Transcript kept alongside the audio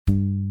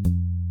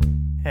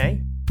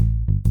Hey,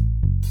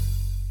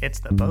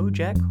 it's the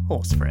BoJack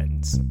Horse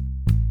Friends.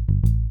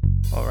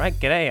 Alright,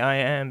 g'day, I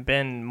am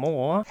Ben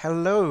Moore.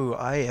 Hello,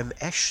 I am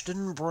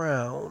Ashton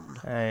Brown.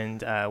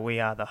 And we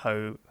are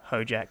the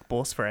Hojack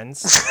Horse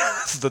Friends.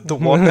 the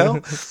what now?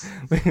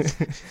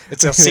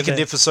 It's our second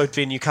episode,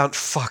 Ben, you can't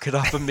fuck it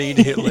up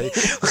immediately.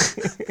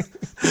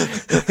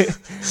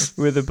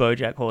 We're the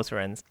BoJack Horse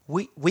Friends.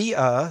 We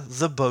are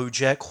the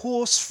BoJack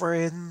Horse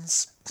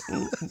Friends.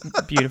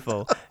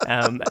 Beautiful.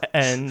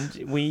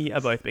 And we are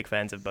both big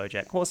fans of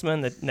BoJack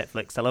Horseman, the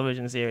Netflix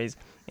television series,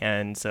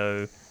 and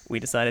so we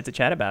decided to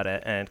chat about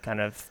it and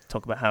kind of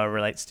talk about how it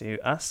relates to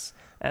us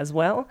as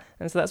well,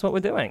 and so that's what we're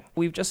doing.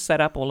 We've just set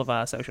up all of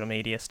our social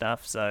media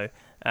stuff, so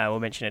we'll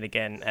mention it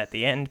again at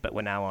the end, but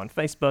we're now on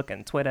Facebook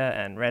and Twitter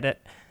and Reddit,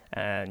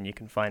 and you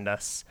can find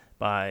us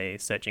by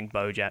searching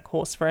BoJack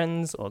Horse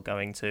Friends or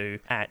going to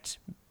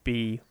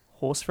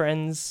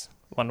 @BHorseFriends,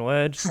 one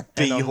word.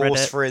 Be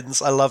horse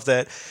friends, I love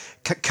that.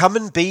 Come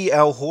and be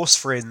our horse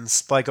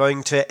friends by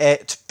going to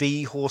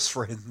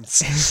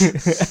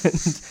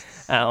 @BHorseFriends.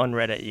 And, on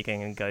Reddit, you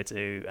can go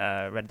to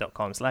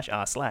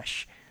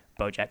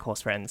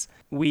reddit.com/r/BoJackHorseFriends.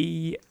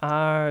 We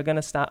are going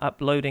to start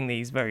uploading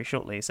these very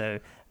shortly, so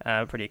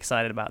pretty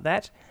excited about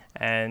that.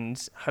 And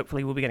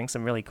hopefully we'll be getting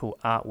some really cool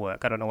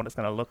artwork. I don't know what it's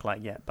going to look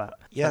like yet, but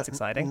that's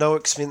exciting. No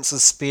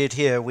expenses spared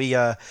here. We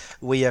are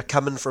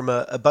coming from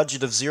a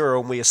budget of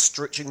zero, and we are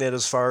stretching that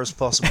as far as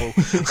possible.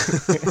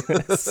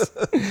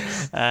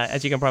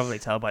 As you can probably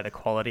tell by the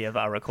quality of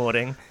our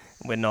recording,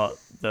 we're not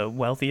the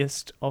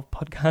wealthiest of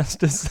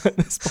podcasters at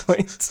this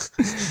point.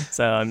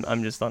 So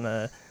I'm just on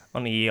the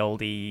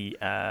oldie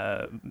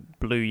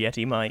Blue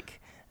Yeti mic.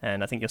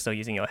 And I think you're still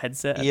using your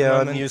headset at the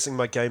moment. I'm using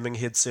my gaming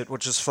headset,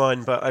 which is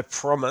fine, but I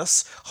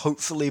promise,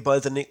 hopefully by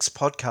the next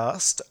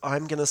podcast,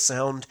 I'm going to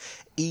sound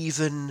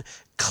even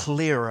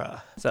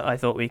clearer. So I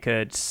thought we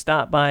could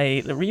start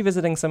by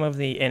revisiting some of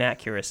the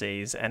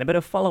inaccuracies and a bit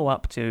of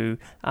follow-up to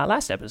our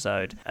last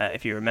episode.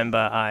 If you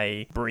remember,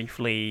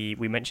 we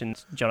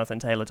mentioned Jonathan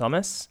Taylor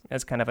Thomas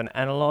as kind of an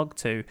analog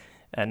to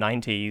a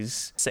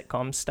 90s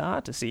sitcom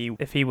star to see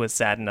if he was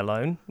sad and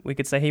alone. We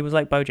could say he was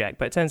like BoJack,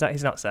 but it turns out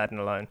he's not sad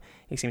and alone.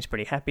 He seems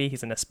pretty happy.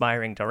 He's an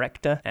aspiring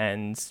director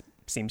and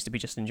seems to be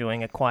just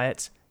enjoying a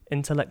quiet,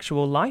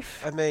 intellectual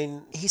life. I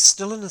mean, he's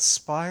still an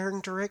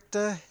aspiring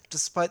director,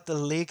 despite the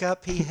leg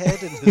up he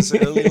had in his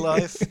early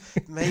life.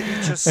 Maybe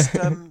just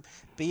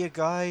be a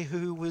guy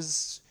who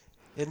was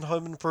in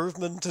Home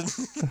Improvement and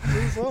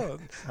move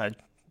on. I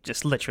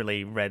just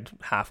literally read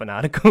half an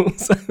article,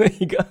 so there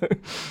you go.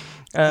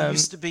 He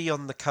used to be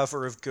on the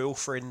cover of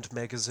Girlfriend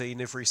magazine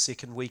every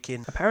second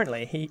weekend.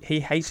 Apparently, he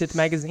hated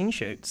magazine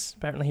shoots.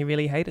 Apparently, he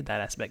really hated that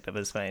aspect of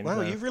his fame.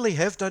 Wow, you really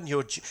have done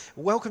your...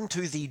 Welcome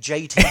to the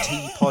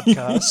JTT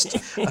podcast.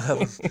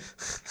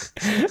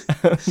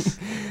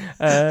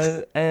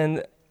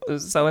 And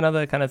so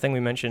another kind of thing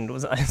we mentioned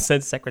was I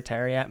said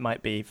Secretariat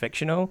might be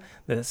fictional.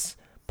 This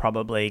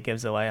probably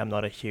gives away I'm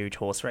not a huge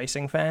horse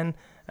racing fan.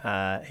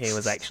 He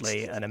was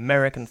actually an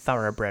American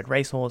thoroughbred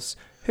racehorse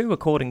who,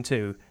 according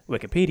to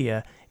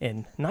Wikipedia, in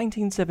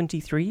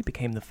 1973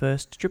 became the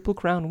first Triple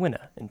Crown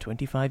winner in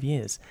 25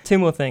 years. Two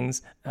more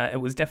things. It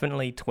was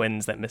definitely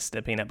twins that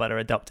Mr. Peanut Butter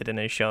adopted in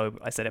his show.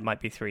 I said it might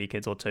be 3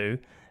 kids or 2,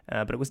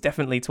 but it was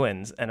definitely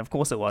twins. And of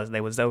course it was.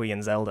 They were Zoe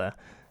and Zelda.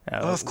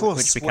 Of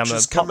course, which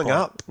is coming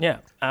up. Yeah.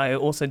 I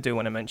also do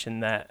want to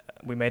mention that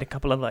we made a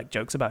couple of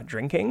jokes about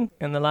drinking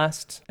in the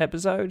last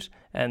episode.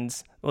 And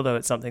although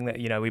it's something that,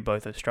 we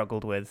both have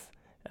struggled with,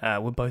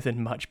 we're both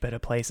in much better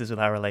places with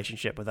our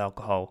relationship with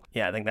alcohol.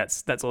 Yeah, I think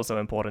that's also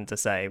important to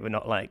say. We're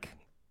not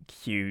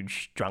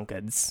huge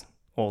drunkards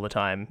all the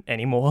time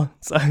anymore.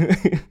 So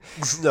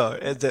no,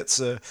 that's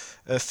a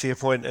fair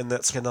point, and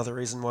that's another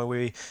reason why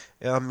we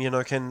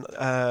can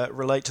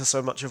relate to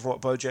so much of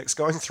what BoJack's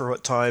going through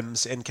at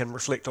times and can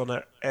reflect on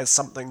it as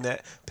something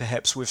that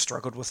perhaps we've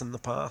struggled with in the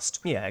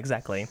past. Yeah,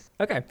 exactly.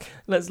 Okay,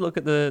 let's look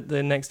at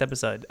the next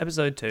episode.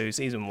 Episode 2,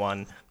 Season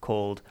 1,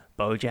 called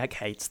BoJack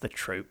Hates the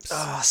Troops.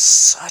 Oh,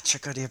 such a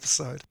good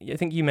episode. I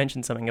think you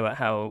mentioned something about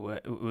how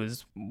it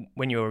was,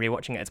 when you were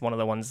rewatching it, it's one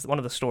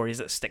of the stories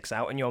that sticks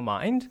out in your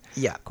mind.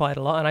 Yeah. Quite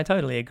a lot, and I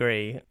totally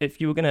agree.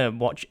 If you were going to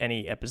watch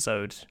any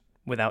episode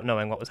without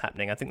knowing what was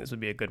happening, I think this would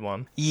be a good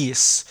one.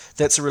 Yes,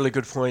 that's a really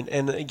good point.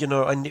 And, I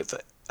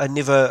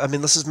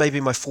mean, this is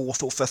maybe my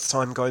 4th or 5th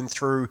time going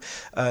through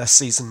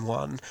Season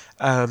 1,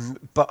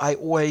 but I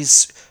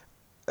always...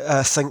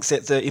 think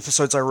that the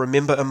episodes I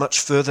remember are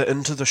much further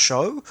into the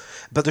show,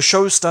 but the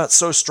show starts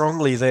so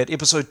strongly that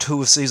episode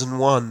 2 of season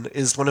 1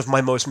 is one of my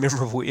most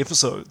memorable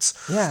episodes.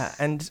 Yeah,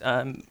 and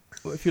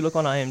if you look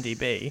on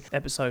IMDb,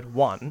 episode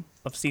 1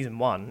 of season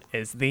 1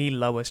 is the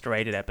lowest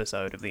rated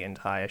episode of the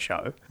entire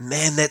show.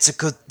 Man, that's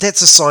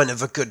a sign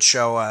of a good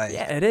show, eh?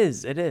 Yeah, it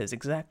is,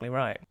 exactly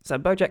right. So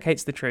BoJack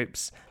Hates the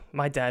Troops.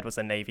 My dad was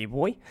a Navy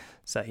boy,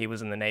 so he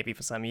was in the Navy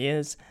for some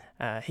years.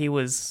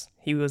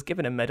 He was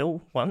given a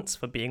medal once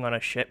for being on a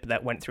ship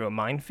that went through a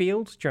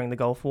minefield during the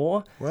Gulf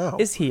War. Wow.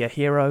 Is he a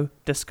hero?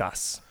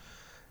 Discuss.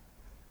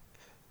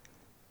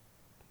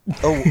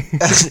 Oh,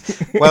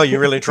 well, you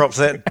really dropped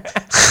that.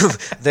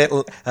 that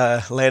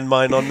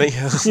landmine on me.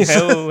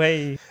 Oh,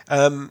 hey.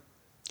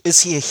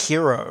 Is he a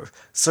hero?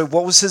 So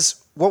what was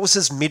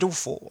his medal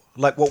for?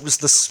 Like, what was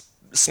the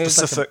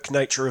specific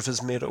nature of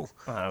his medal?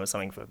 It was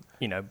something for,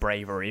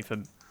 bravery,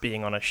 for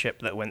being on a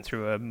ship that went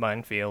through a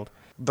minefield.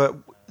 But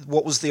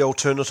what was the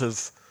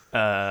alternative?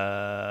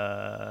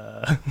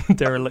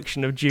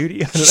 Dereliction of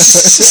duty. I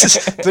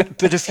don't know.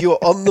 but if you're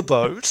on the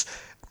boat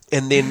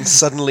and then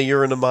suddenly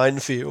you're in a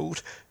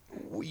minefield,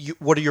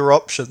 what are your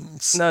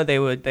options? No, they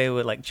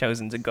were like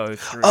chosen to go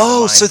through.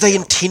 Oh, so they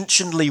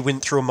intentionally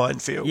went through a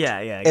minefield. Yeah,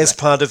 exactly. As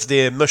part of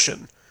their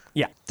mission.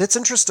 Yeah. That's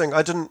interesting.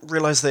 I didn't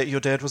realise that your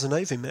dad was a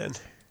Navy man.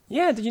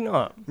 Yeah, did you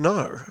not?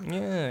 No.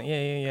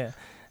 Yeah.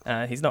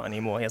 He's not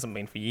anymore. He hasn't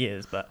been for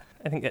years, but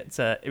I think it's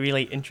a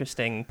really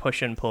interesting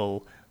push and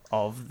pull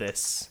of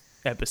this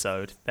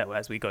episode that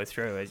as we go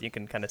through, as you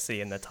can kind of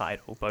see in the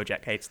title,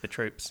 BoJack hates the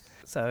troops.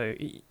 So,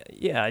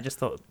 yeah, I just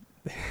thought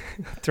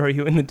throw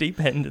you in the deep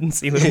end and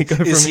see where we go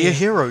from here. Is he a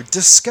hero?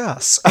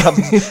 Discuss.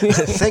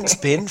 Thanks,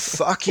 Ben.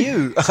 Fuck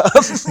you.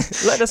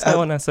 Let us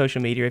know on our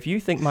social media if you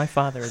think my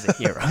father is a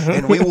hero.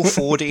 And we will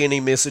forward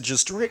any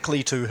messages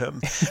directly to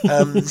him.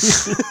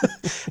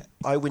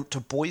 I went to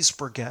Boys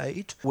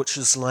Brigade, which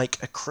is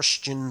like a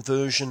Christian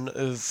version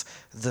of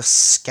the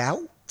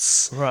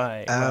Scouts.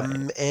 Right.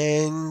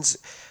 And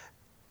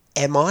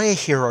am I a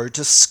hero?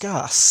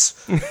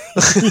 Discuss.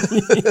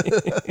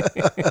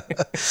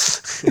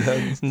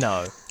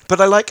 No.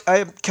 But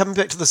I coming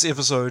back to this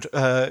episode,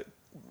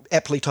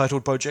 aptly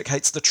titled BoJack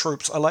Hates the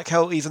Troops, I like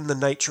how even the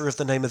nature of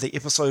the name of the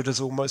episode is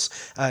almost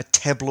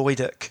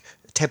tabloidic.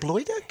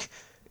 Tabloidic?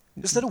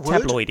 Is that a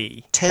word?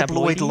 Tabloidy.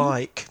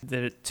 Tabloid-like.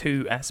 The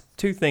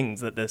two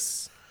things that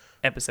this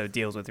episode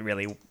deals with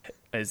really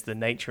is the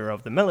nature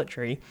of the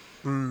military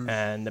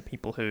and the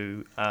people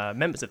who are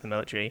members of the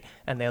military,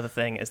 and the other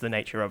thing is the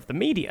nature of the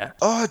media.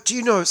 Oh, do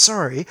you know,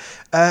 sorry,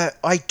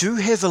 I do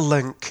have a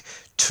link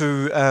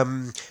to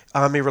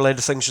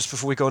army-related things just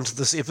before we go into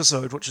this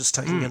episode, which is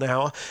taking an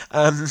hour.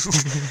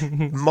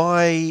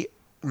 My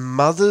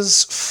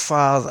mother's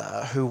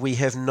father, who we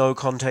have no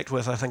contact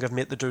with, I think I've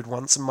met the dude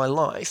once in my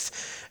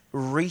life,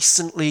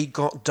 recently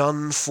got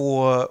done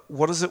for,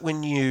 what is it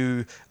when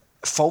you,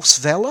 false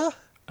valor?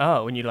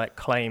 Oh, when you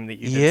claim that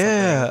you did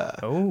something.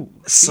 Oh.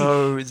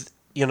 So,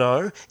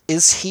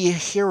 is he a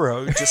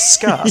hero?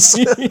 Discuss.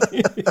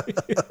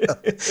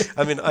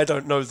 I mean, I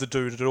don't know the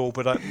dude at all,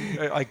 but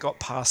I got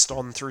passed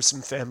on through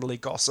some family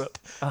gossip.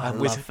 Oh, I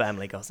love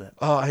family gossip.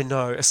 Oh, I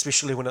know,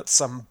 especially when it's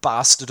some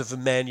bastard of a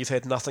man you've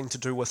had nothing to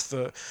do with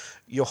for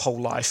your whole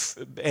life.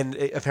 And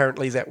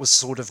apparently that was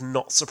sort of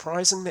not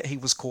surprising that he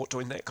was caught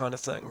doing that kind of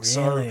thing.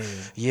 Really?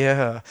 So,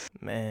 yeah.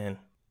 Man.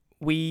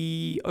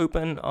 We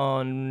open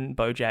on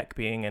BoJack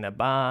being in a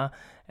bar,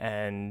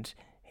 and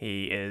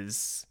he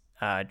is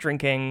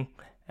drinking,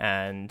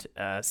 and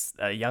a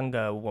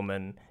younger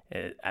woman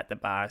at the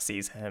bar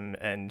sees him,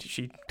 and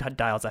she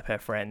dials up her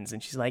friends,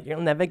 and she's like,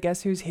 "You'll never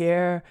guess who's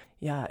here.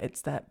 Yeah, it's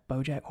that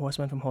BoJack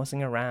Horseman from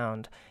Horsing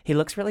Around. He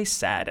looks really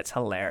sad. It's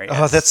hilarious."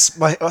 Oh, that's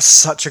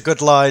such a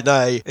good line,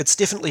 eh? It's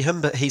definitely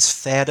him, but he's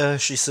fatter.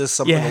 She says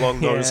something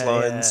along those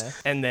lines. Yeah.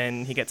 And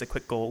then he gets a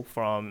quick call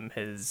from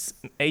his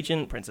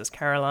agent, Princess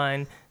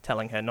Caroline,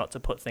 telling her not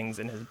to put things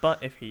in his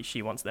butt if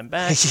she wants them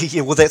back.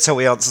 Yeah, well, that's how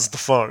he answers the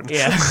phone.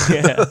 Yeah.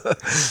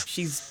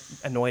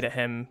 She's annoyed at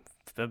him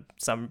for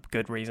some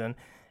good reason,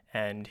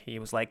 and he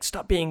was like,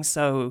 "Stop being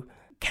so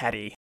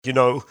catty."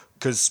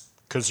 Because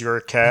you're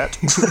a cat.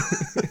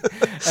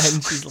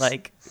 And she's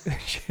like,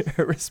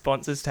 her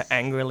response is to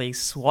angrily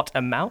swat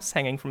a mouse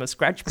hanging from a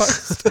scratch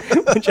post,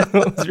 which I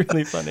thought was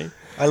really funny.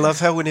 I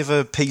love how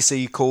whenever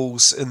PC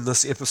calls in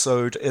this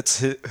episode, it's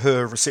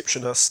her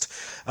receptionist.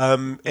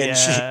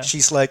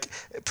 She's like,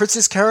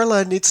 "Princess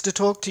Caroline needs to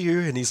talk to you."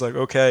 And he's like,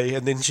 "Okay."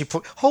 And then she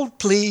put, "Hold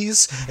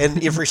please."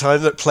 And every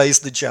time it plays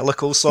the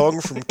Jellicle song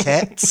from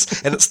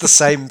Cats, and it's the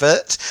same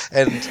bit.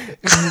 And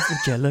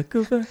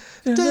Jellicle.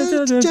 And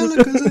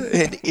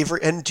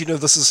do you know,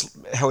 this is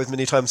however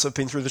many times I've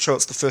been through the show,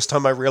 it's the first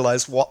time I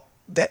realised what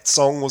that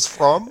song was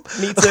from.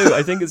 Me too.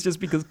 I think it's just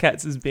because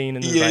Cats has been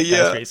in the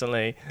zeitgeist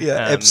recently. Yeah,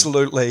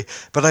 absolutely.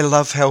 But I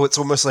love how it's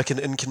almost like an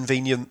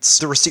inconvenience.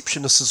 The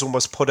receptionist is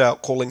almost put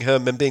out calling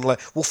him and being like,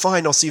 "Well,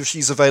 fine, I'll see if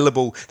she's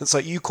available." And it's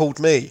like, "You called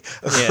me."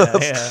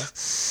 Yeah.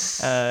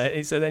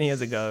 So then he has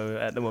a go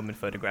at the woman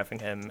photographing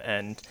him,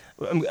 and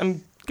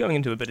I'm going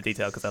into a bit of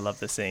detail because I love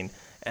this scene.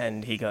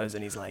 And he goes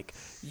and he's like,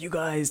 "You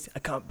guys, I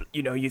can't,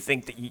 you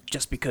think that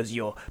just because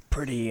you're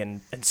pretty and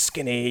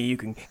skinny, you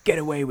can get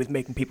away with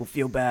making people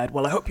feel bad.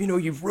 Well, I hope you know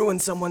you've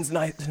ruined someone's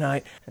night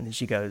tonight." And then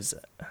she goes,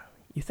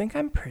 "You think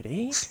I'm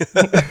pretty?"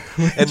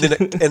 and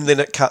then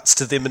it cuts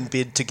to them in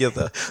bed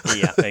together.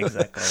 Yeah,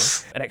 exactly.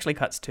 It actually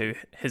cuts to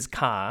his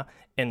car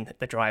in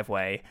the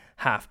driveway,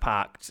 half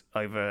parked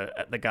over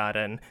at the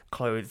garden,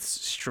 clothes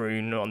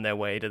strewn on their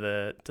way to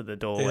the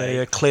doorway.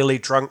 Yeah, clearly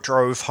drunk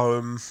drove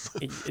home.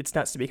 It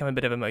starts to become a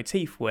bit of a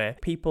motif where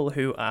people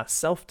who are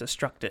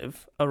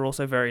self-destructive are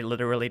also very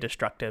literally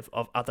destructive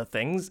of other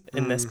things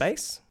in their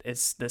space.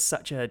 There's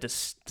such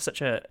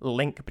a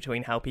link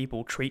between how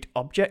people treat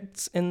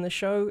objects in the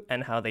show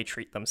and how they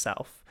treat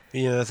themselves.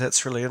 Yeah,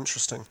 that's really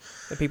interesting.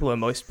 The people who are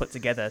most put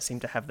together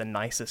seem to have the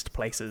nicest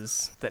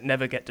places that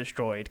never get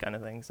destroyed, kind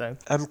of thing. So,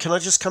 can I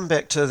just come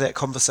back to that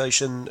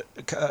conversation,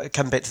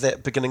 come back to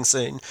that beginning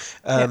scene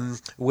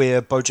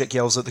where Bojack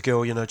yells at the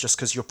girl, just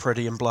because you're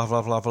pretty and blah,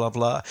 blah, blah, blah,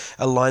 blah.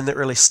 A line that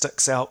really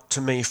sticks out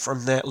to me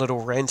from that little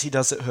rant he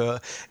does at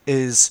her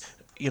is,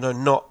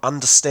 not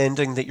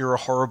understanding that you're a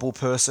horrible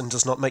person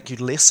does not make you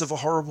less of a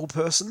horrible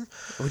person.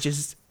 Which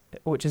is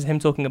him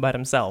talking about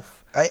himself.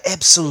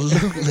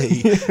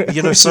 Absolutely.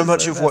 So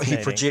much of what he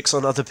projects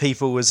on other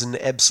people is an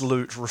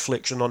absolute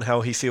reflection on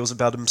how he feels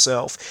about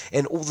himself.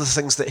 And all the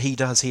things that he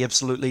does, he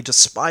absolutely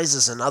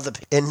despises in other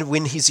people. And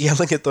when he's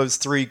yelling at those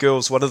three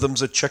girls, one of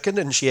them's a chicken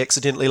and she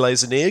accidentally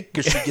lays an egg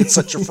because she gets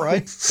such a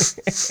fright.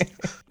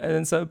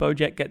 And so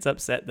Bojack gets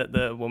upset that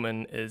the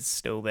woman is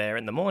still there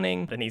in the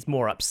morning, and he's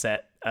more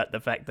upset at the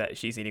fact that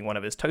she's eating one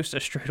of his toaster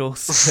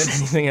strudels than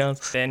anything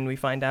else. Then we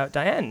find out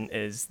Diane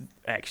is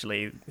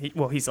actually,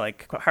 he's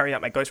like, hurry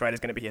up, my Ghost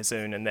Rider's going to be here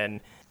soon, and then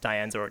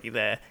Diane's already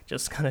there,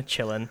 just kind of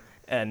chilling.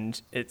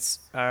 And it's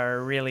a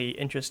really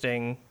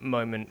interesting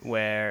moment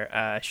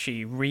where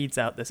she reads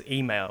out this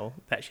email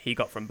that he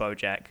got from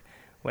Bojack,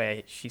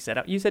 where she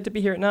said, you said to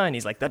be here at 9.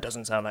 He's like, that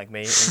doesn't sound like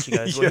me. And she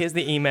goes, well, here's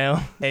the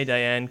email. Hey,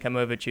 Diane, come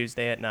over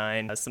Tuesday at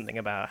 9. There's something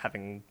about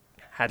having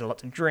had a lot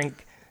to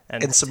drink.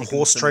 And some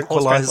horse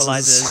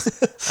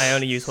tranquilizers. I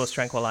only use horse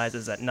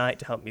tranquilizers at night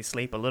to help me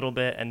sleep a little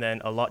bit, and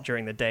then a lot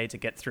during the day to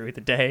get through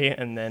the day,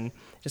 and then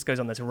it just goes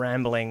on this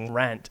rambling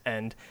rant,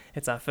 and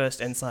it's our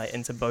first insight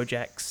into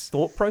Bojack's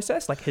thought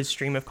process, like his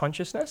stream of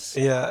consciousness.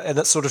 Yeah, and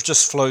it sort of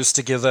just flows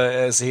together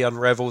as he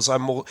unravels.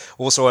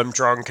 I'm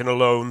drunk and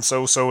alone,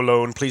 so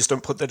alone. Please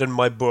don't put that in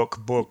my book.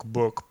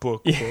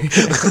 Yeah.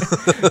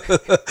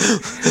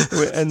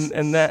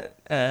 and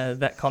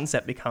that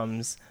concept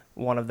becomes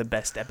one of the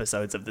best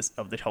episodes of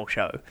the whole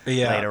show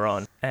later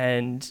on.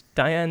 And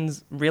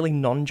Diane's really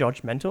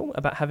non-judgmental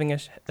about having a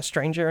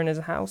stranger in his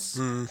house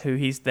who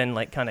he's then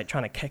like kind of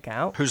trying to kick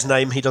out. Whose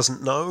name he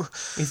doesn't know.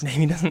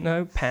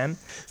 Pam.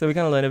 So we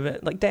kind of learn a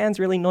bit. Like Diane's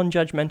really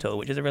non-judgmental,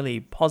 which is a really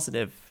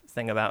positive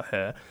thing about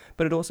her.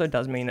 But it also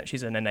does mean that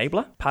she's an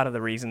enabler. Part of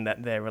the reason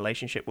that their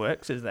relationship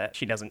works is that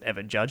she doesn't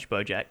ever judge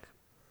Bojack.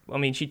 I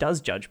mean, she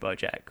does judge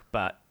Bojack,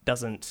 but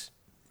doesn't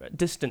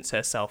distance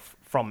herself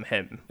from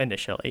him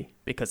initially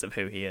because of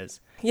who he is.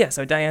 Yeah,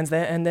 so Diane's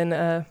there, and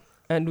then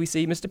and we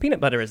see Mr. Peanut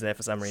Butter is there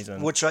for some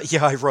reason. Which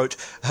I wrote,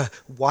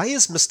 why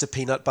is Mr.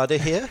 Peanut Butter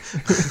here?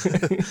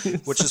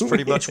 Which is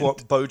pretty much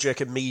what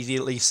Bojack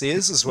immediately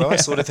says as well. Yeah. I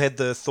sort of had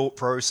the thought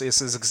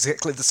processes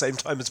exactly the same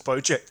time as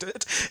Bojack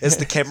did. As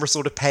the camera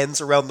sort of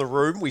pans around the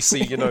room, we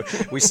see,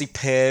 we see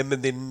Pam,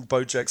 and then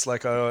Bojack's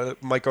like,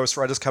 my Ghost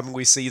Rider's coming.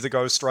 We see the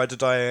Ghost Rider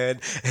Diane,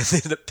 and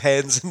then it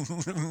pans and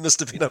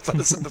Mr. Peanut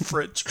Butter's in the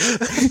fridge.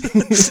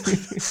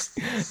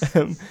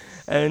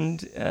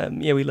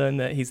 We learn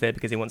that he's there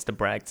because he wants to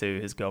brag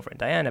to his girlfriend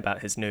Diane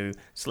about his new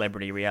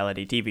celebrity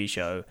reality TV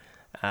show,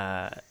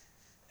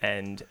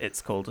 and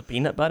it's called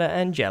Peanut Butter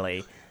and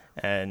Jelly,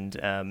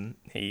 and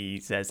he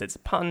says it's a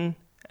pun,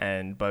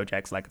 and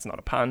Bojack's like, it's not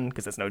a pun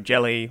because there's no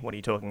jelly, what are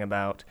you talking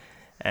about?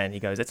 And he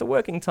goes, it's a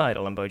working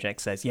title, and Bojack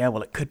says, yeah,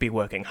 well, it could be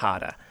working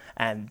harder,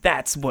 and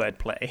that's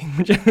wordplay.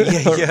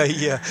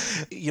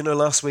 Yeah.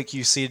 Last week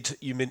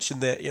you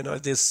mentioned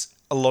that, there's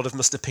a lot of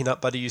Mr. Peanut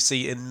Butter you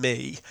see in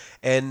me,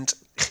 and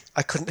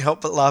I couldn't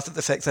help but laugh at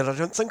the fact that I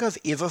don't think I've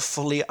ever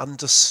fully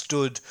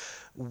understood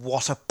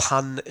what a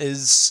pun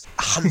is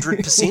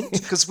 100%,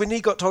 because when he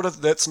got told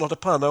that's not a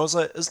pun, I was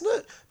like, isn't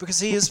it? Because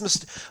he is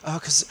Mr.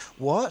 Because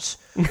what?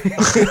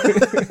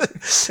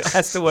 It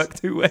has to work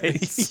two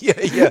ways.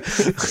 Yeah.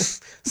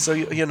 So,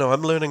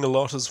 I'm learning a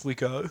lot as we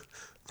go.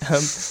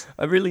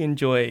 I really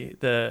enjoy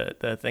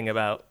the thing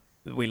about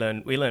we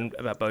learn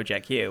about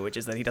Bojack here, which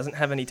is that he doesn't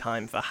have any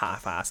time for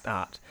half-assed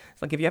art.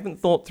 It's like if you haven't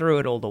thought through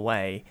it all the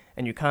way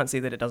and you can't see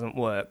that it doesn't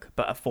work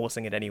but are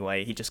forcing it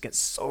anyway, he just gets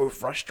so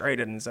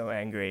frustrated and so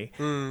angry,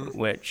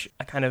 which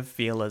I kind of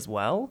feel as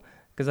well,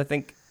 because I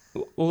think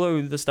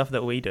although the stuff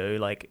that we do,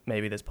 like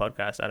maybe this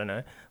podcast, I don't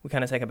know, we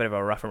kind of take a bit of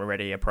a rough and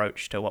ready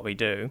approach to what we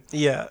do.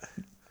 Yeah.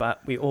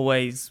 But we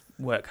always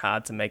work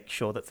hard to make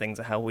sure that things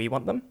are how we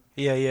want them.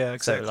 Yeah,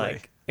 exactly. So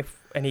like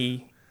if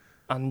any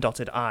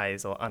undotted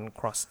I's or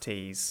uncrossed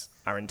T's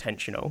are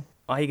intentional,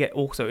 I get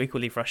also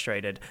equally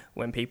frustrated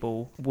when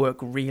people work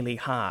really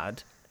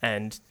hard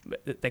and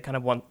they kind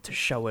of want to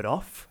show it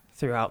off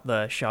throughout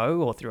the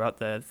show or throughout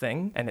the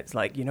thing, and it's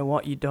like, you know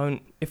what, you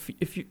don't,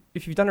 if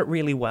you've done it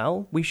really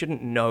well, we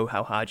shouldn't know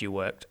how hard you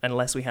worked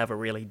unless we have a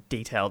really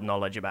detailed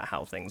knowledge about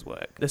how things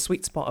work. The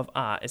sweet spot of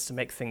art is to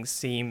make things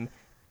seem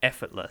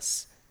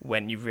effortless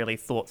when you've really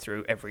thought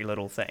through every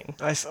little thing.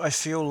 I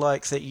feel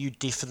like that you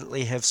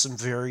definitely have some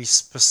very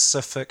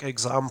specific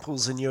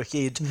examples in your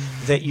head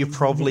that you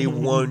probably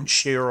won't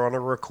share on a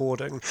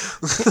recording.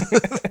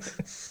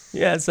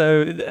 Yeah,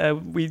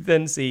 so we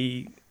then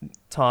see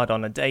Todd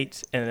on a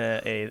date in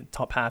a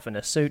top half in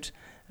a suit,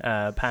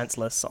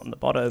 pantsless on the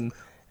bottom,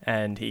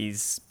 and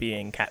he's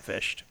being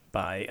catfished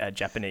by a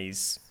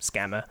Japanese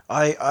scammer.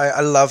 I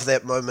love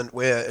that moment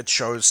where it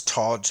shows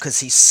Todd,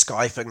 because he's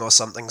Skyping or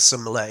something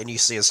similar, and you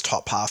see his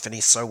top half and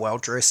he's so well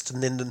dressed,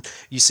 and then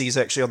you see he's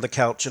actually on the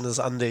couch in his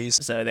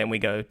undies. So then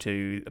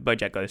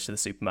Bojack goes to the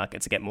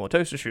supermarket to get more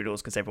toaster strudels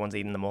because everyone's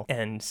eating them all.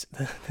 And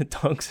the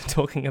dogs are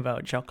talking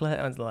about chocolate.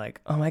 I was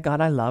like, oh my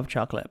god, I love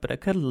chocolate, but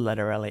it could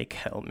literally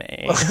kill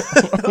me.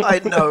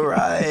 I know,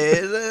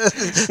 right?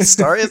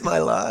 Story of my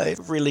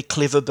life. Really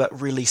clever,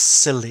 but really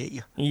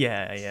silly.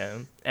 Yeah.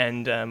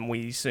 And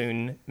we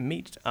soon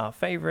meet our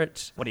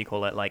favourite, what do you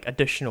call it, like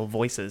additional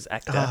voices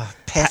actor.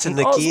 Patton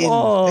again.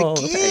 Oswalt.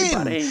 Again. Hey,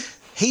 buddy.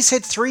 He's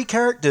had 3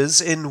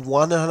 characters in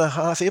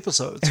 1.5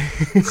 episodes.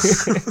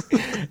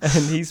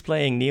 And he's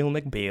playing Neil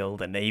McBeal,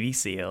 the Navy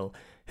SEAL,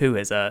 who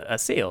is a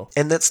SEAL.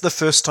 And that's the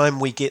first time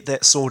we get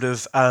that sort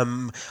of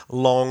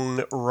long,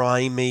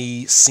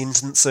 rhymey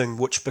sentencing,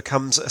 which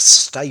becomes a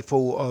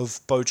staple of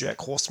BoJack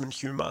Horseman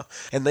humour.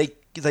 And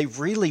they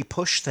really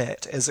push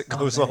that as it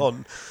goes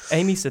on.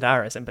 Amy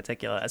Sedaris, in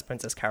particular, as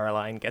Princess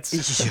Caroline,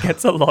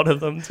 gets a lot of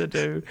them to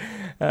do.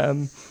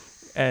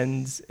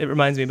 And it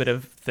reminds me a bit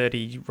of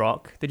 30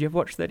 Rock. Did you ever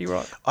watch 30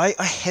 Rock? I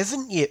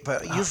haven't yet,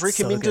 but you've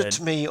recommended it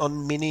to me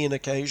on many an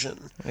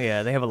occasion.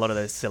 Yeah, they have a lot of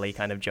those silly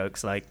kind of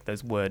jokes, like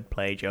those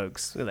wordplay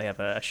jokes. They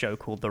have a show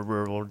called The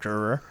Rural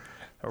Juror,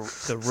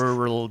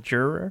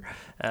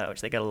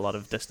 which they get a lot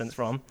of distance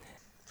from.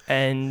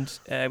 And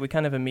we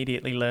kind of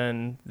immediately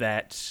learn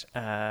that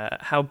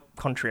how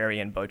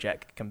contrarian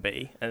BoJack can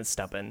be and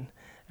stubborn.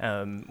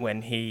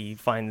 When he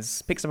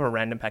picks up a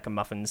random pack of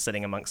muffins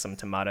sitting amongst some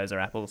tomatoes or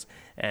apples,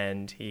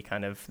 and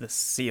the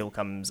SEAL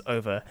comes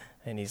over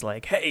and he's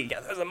like, hey,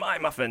 those are my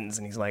muffins.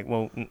 And he's like,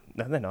 well,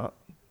 no, they're not.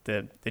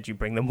 Did you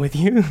bring them with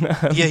you?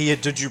 Yeah,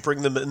 did you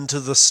bring them into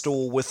the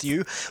store with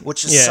you?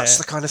 Which is such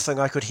the kind of thing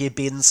I could hear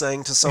Ben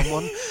saying to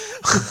someone.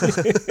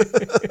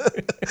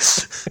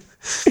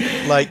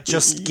 Like,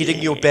 just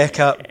getting your back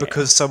up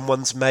because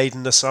someone's made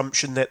an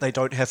assumption that they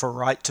don't have a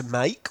right to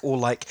make, or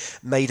like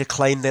made a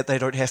claim that they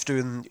don't have to,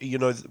 and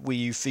where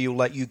you feel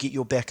like you get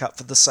your back up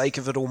for the sake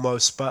of it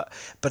almost, but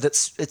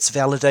it's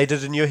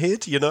validated in your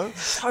head,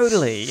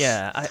 Totally,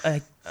 yeah.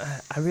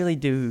 I really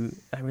do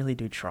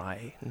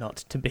try not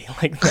to be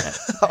like that.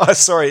 Oh,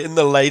 sorry, in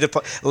the later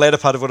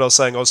part of what I was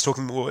saying, I was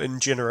talking more in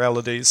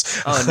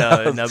generalities. Oh,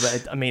 no,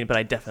 but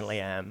I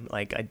definitely am.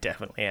 Like, I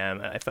definitely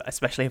am.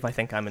 Especially if I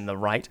think I'm in the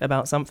right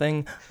about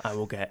something, I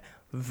will get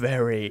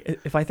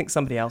if I think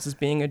somebody else is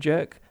being a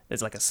jerk,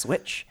 there's like a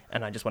switch,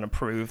 and I just want to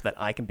prove that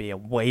I can be a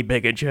way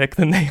bigger jerk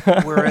than they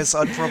are. Whereas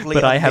I'd probably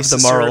but I have the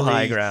moral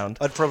high ground.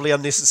 I'd probably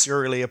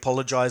unnecessarily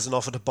apologise and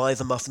offer to buy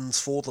the muffins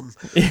for them.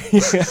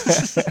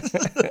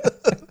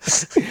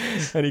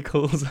 And he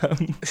calls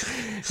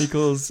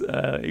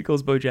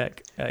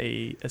BoJack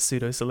a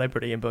pseudo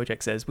celebrity, and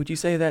BoJack says, "Would you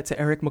say that to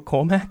Eric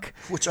McCormack?"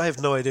 Which I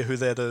have no idea who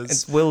that is.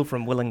 It's Will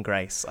from Will and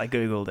Grace. I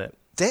googled it.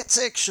 That's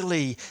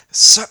actually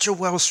such a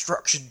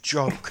well-structured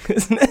joke.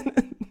 Isn't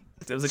it?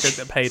 It was a joke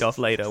that paid off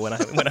later when I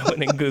went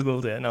and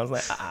googled it, and I was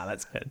like,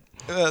 that's good.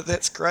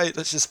 That's great.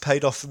 That's just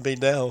paid off for me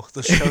now.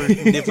 The show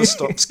never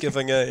stops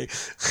giving a.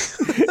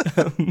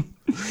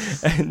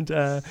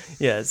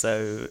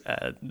 So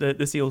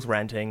the SEAL's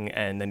ranting,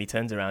 and then he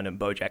turns around and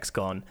BoJack's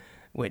gone,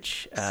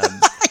 which...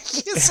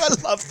 Yes, I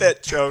love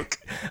that joke.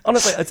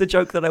 Honestly, it's a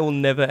joke that I will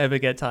never ever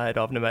get tired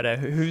of, no matter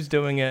who's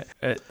doing it.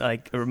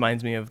 It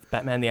reminds me of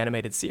Batman the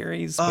Animated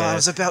Series. I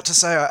was about to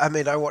say,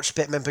 I watched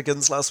Batman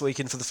Begins last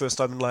weekend for the first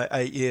time in like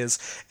 8 years,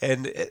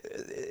 and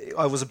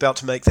I was about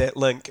to make that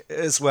link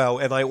as well,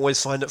 and I always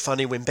find it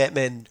funny when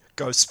Batman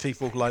ghosts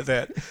people like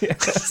that. Yeah,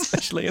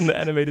 especially in the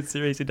animated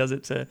series, he does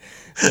it to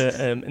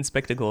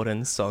Inspector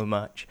Gordon so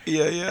much.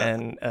 Yeah.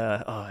 And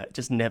it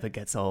just never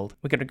gets old.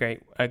 We got a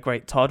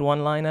great Todd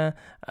one-liner.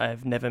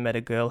 I've never met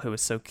a girl who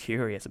was so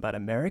curious about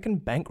American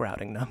bank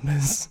routing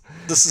numbers.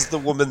 This is the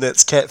woman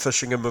that's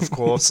catfishing him, of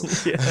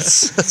course. Yeah. That's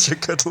such a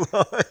good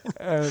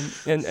line.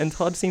 And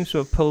Todd seems to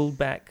have pulled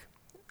back.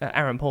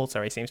 Aaron Paul,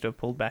 seems to have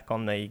pulled back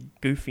on the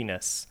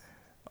goofiness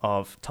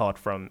of Todd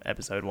from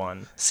episode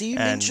 1. See, you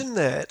mentioned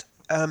that.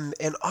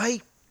 And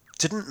I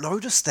didn't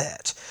notice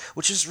that,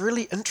 which is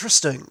really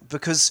interesting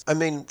because,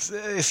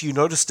 if you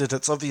noticed it,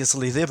 it's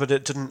obviously there, but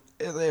it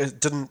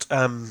didn't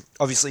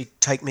obviously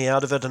take me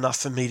out of it enough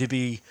for me to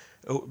be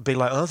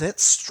like, oh,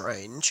 that's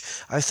strange.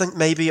 I think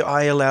maybe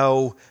I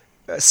allow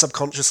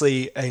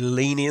subconsciously a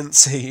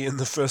leniency in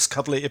the first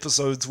couple of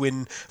episodes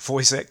when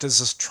voice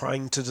actors are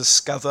trying to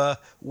discover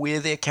where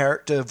their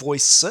character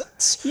voice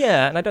sits.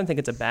 Yeah, and I don't think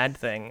it's a bad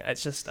thing.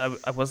 It's just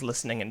I was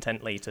listening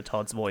intently to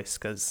Todd's voice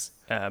because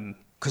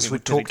we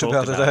talked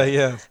about it,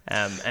 yeah.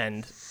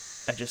 And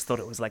I just thought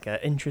it was like an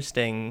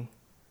interesting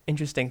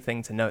interesting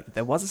thing to note that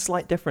there was a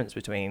slight difference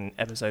between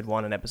episode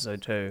 1 and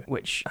episode 2,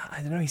 which,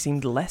 I don't know, he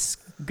seemed less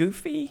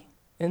goofy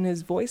in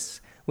his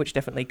voice, which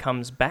definitely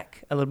comes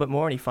back a little bit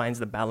more, and he finds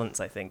the balance,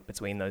 I think,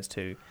 between those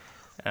two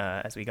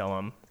as we go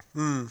on.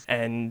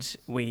 And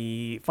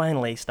we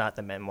finally start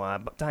the memoir,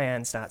 but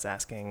Diane starts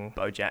asking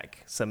Bojack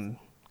some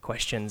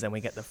questions, and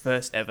we get the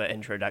first ever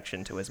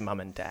introduction to his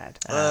mum and dad.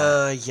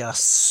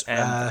 Yes.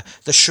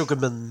 The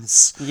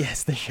Sugarmans.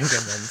 Yes, the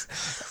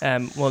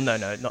Sugarmans. Well, no,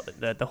 not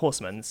the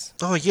Horsemans.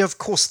 Oh, yeah, of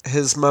course.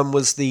 His mum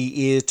was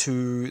the heir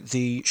to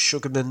the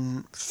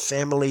Sugarman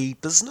family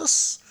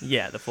business?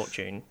 Yeah, the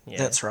fortune. Yeah.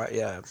 That's right,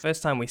 yeah.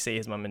 First time we see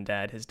his mum and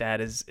dad, his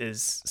dad is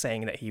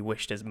saying that he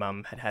wished his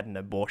mum had had an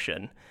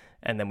abortion.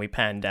 And then we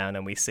pan down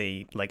and we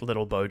see like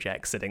little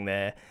Bojack sitting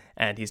there,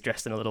 and he's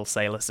dressed in a little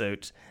sailor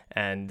suit.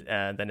 And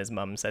then his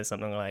mum says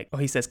something like,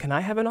 he says, "Can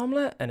I have an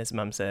omelette?" And his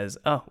mum says,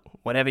 "Oh,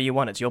 whatever you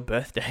want, it's your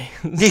birthday."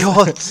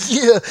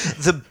 Yeah,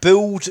 the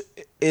build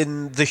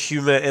in the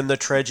humour and the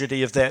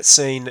tragedy of that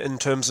scene in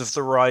terms of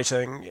the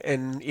writing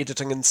and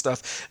editing and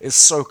stuff is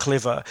so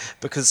clever,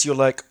 because you're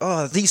like,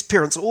 oh, these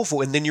parents are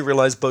awful, and then you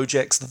realise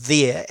Bojack's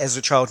there as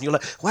a child, and you're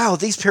like, wow,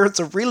 these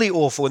parents are really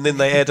awful, and then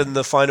they add in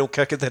the final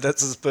kicker that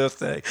it's his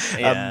birthday.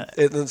 Yeah.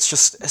 It's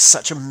just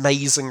such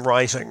amazing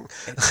writing.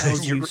 It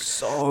tells you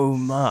so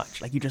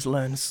much. Like, you just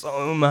learn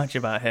so much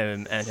about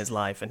him and his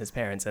life and his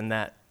parents, and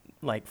that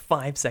like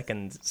 5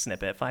 second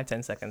snippet,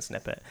 5-10 second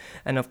snippet.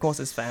 And of course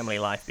his family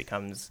life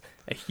becomes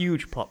a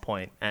huge plot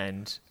point,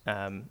 and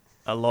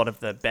a lot of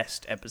the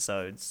best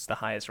episodes, the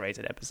highest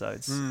rated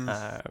episodes,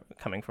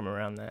 coming from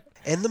around that.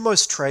 And the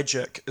most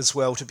tragic as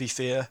well, to be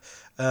fair.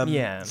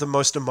 The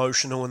most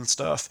emotional and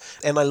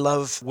stuff. And I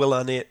love Will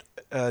Arnett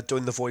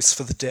doing the voice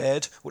for the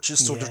dad, which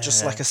is sort of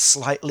just like a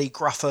slightly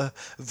gruffer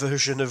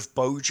version of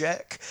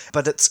Bojack,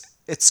 but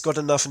it's got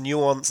enough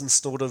nuance and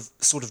sort of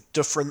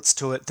difference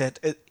to it that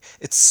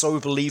it's so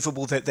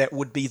believable that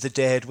would be the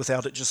dad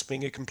without it just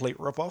being a complete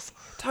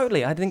rip-off.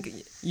 Totally. I think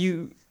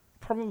you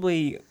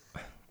probably,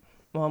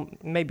 well,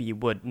 maybe you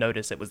would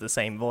notice it was the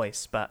same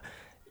voice, but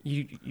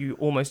you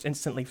almost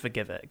instantly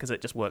forgive it because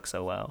it just works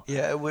so well.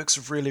 Yeah, it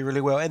works really, really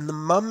well. And the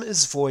mum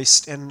is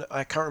voiced, and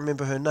I can't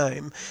remember her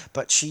name,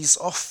 but she's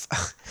off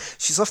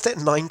that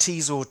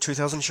 90s or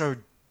 2000 show,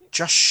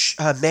 Just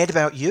Mad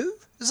About You,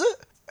 is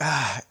it?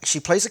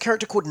 She plays a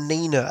character called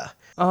Nina.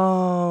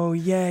 Oh,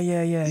 yeah.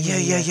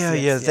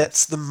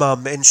 That's the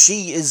mum, and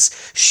she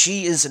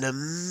is an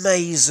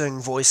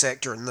amazing voice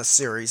actor in this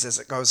series as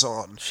it goes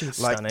on. She's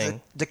like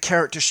stunning. The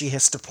character she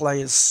has to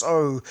play is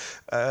so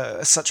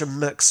such a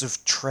mix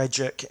of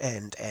tragic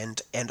and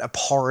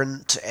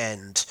abhorrent,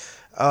 and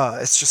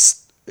it's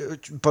just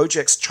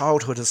Bojack's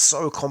childhood is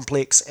so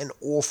complex and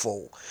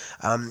awful,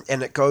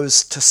 and it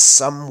goes to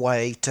some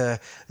way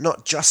to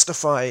not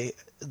justify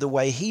the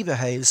way he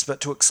behaves, but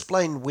to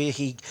explain where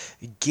he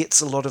gets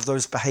a lot of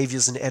those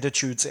behaviours and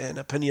attitudes and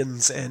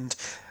opinions and,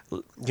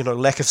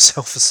 lack of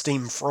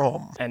self-esteem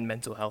from. And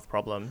mental health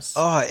problems.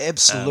 Oh,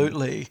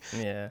 absolutely.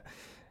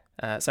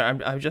 So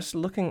I'm just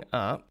looking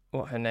up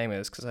what her name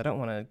is, because I don't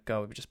want to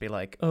go just be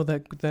like, oh,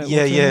 that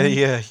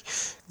Yeah.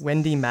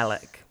 Wendy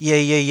Malick.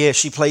 Yeah.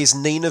 She plays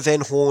Nina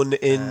Van Horn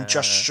in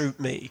Just Shoot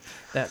Me.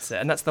 That's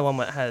it. And that's the one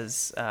that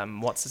has,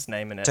 what's his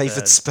name in it?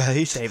 David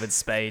Spade. David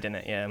Spade in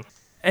it, yeah.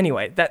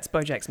 Anyway, that's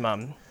Bojack's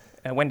mum,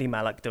 Wendy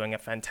Malick, doing a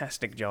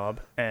fantastic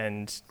job,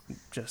 and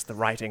just the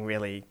writing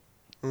really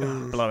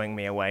blowing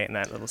me away in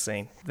that little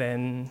scene.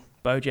 Then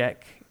Bojack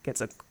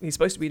he's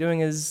supposed to be doing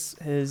his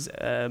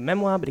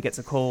memoir, but he gets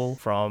a call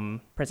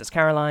from Princess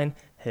Caroline.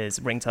 His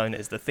ringtone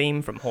is the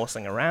theme from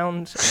Horsing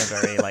Around, in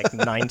a very like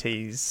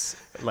 90s,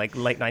 like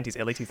late 90s,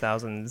 early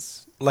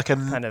 2000s. Like a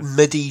kind of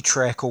MIDI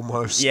track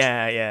almost.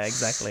 Yeah,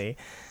 exactly.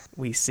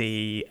 We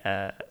see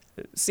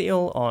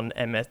Seal on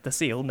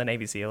the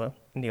Navy SEAL,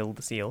 Neil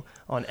the SEAL,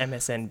 on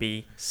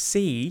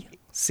MSNBC,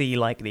 Sea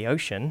Like the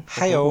Ocean.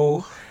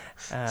 Hey-o.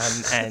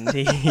 And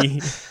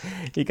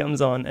he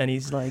comes on and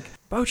he's like,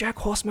 Bojack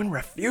Horseman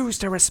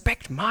refused to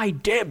respect my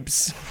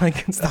dibs.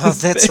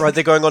 That's right,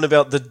 they're going on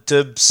about the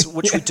dibs,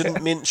 which we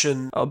didn't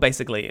mention. Oh,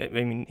 basically, I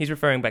mean, he's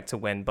referring back to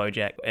when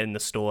Bojack in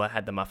the store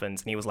had the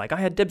muffins, and he was like, I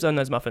had dibs on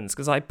those muffins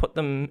because I put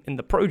them in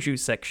the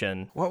produce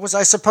section. What, was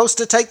I supposed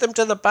to take them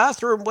to the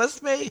bathroom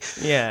with me?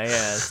 Yeah,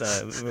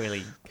 so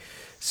really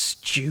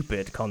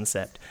stupid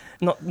concept.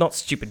 Not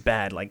stupid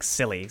bad, like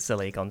silly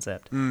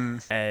concept.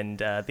 And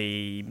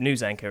the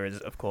news anchor is,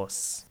 of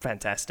course,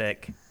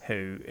 fantastic,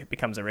 who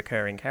becomes a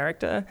recurring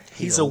character.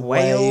 He's a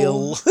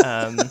whale.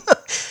 At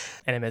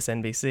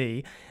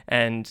MSNBC.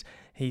 And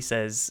he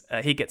says,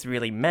 he gets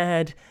really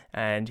mad,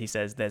 and he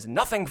says, there's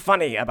nothing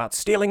funny about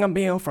stealing a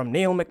meal from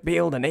Neil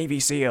McBeal, the Navy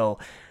SEAL.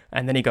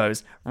 And then he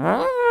goes,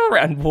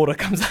 and water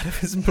comes out of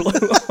his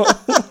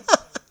blowhole.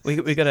 We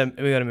gotta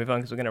move on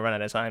because we're gonna run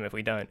out of time if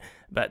we don't.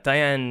 But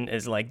Diane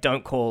is like,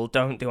 don't call,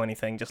 don't do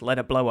anything, just let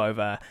it blow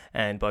over.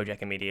 And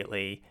Bojack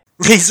immediately...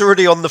 He's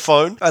already on the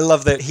phone. I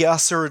love that. He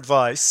asks her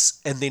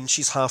advice, and then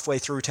she's halfway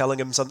through telling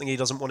him something he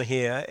doesn't want to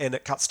hear, and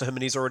it cuts to him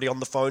and he's already on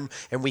the phone,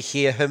 and we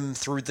hear him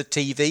through the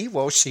TV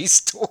while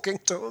she's talking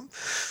to him.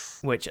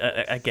 which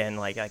again,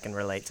 like I can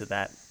relate to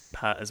that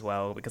part as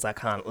well because I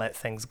can't let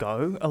things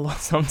go a lot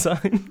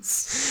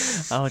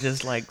sometimes. I'll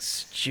just like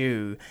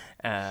stew,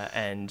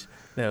 and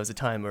there was a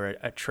time where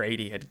a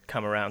tradie had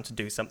come around to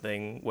do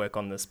something, work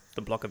on the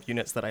block of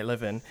units that I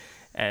live in,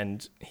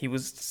 and he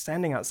was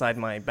standing outside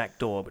my back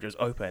door, which was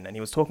open, and he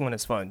was talking on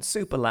his phone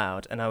super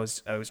loud, and I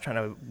was trying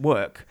to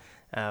work,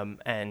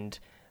 and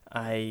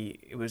I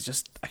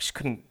just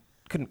couldn't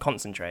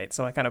concentrate,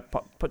 so I kind of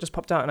just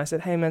popped out and I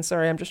said, "Hey man,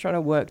 sorry, I'm just trying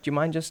to work. Do you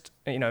mind just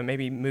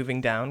maybe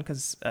moving down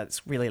because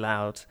it's really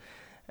loud?"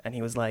 And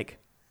he was like,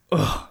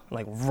 ugh,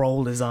 like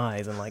rolled his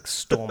eyes and like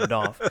stormed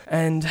off.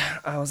 And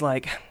I was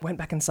like, went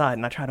back inside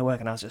and I tried to work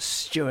and I was just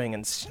stewing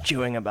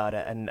about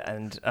it.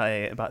 And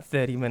about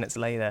 30 minutes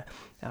later,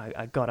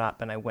 I got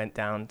up and I went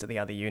down to the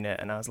other unit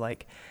and I was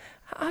like,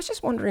 I was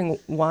just wondering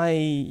why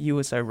you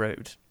were so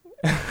rude.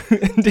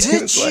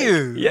 Did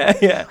you?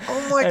 Yeah.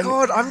 Oh my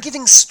God, I'm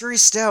getting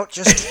stressed out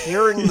just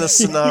hearing this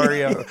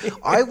scenario.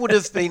 I would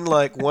have been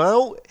like,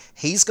 well,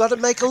 he's got to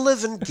make a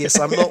living. Guess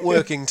I'm not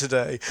working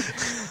today.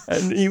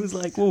 And he was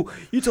like, well,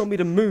 you told me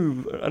to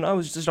move. And I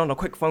was just on a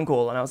quick phone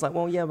call. And I was like,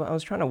 well, yeah, but I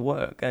was trying to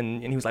work.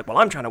 And he was like, well,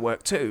 I'm trying to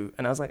work too.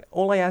 And I was like,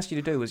 all I asked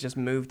you to do was just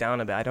move down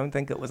a bit. I don't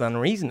think it was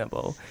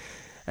unreasonable.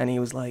 And he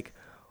was like,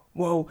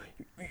 well,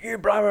 you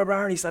blah, blah,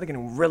 blah. And he started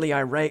getting really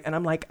irate. And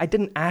I'm like, I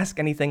didn't ask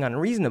anything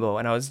unreasonable.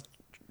 And I was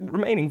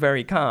remaining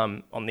very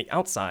calm on the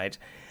outside.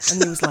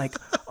 And he was like,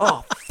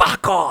 oh,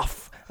 fuck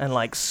off. And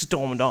like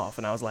stormed off.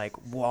 And I was like,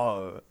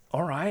 whoa,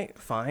 all right,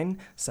 fine.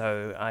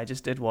 So I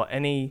just did what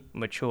any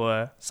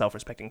mature,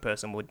 self-respecting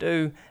person would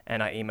do.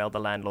 And I emailed the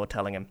landlord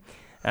telling him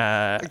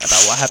about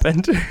what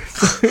happened.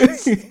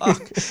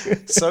 Fuck.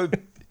 So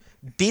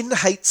Ben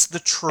hates the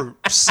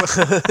troops.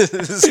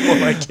 Is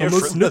what I get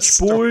from this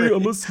story.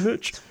 I'm a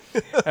snitch.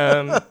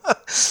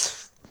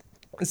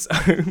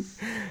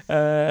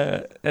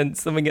 And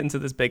so we get into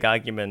this big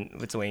argument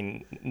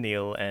between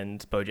Neil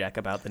and Bojack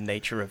about the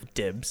nature of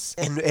dibs.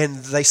 And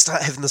they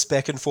start having this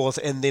back and forth,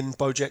 and then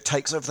Bojack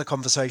takes over the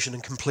conversation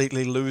and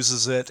completely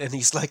loses it, and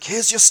he's like,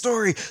 here's your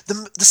story,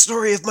 the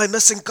story of my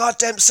missing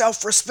goddamn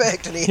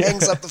self-respect, and he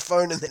hangs up the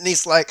phone, and then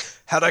he's like,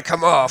 how'd I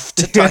come off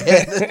to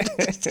Diane?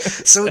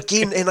 So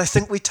again, and I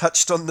think we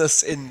touched on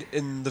this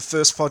in the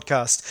first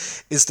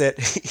podcast, is that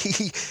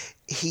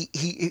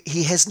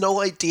he has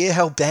no idea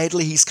how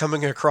badly he's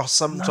coming across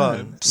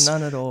sometimes.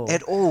 None at all.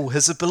 At all.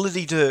 His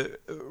ability to,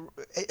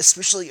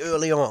 especially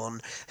early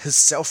on, his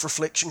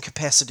self-reflection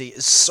capacity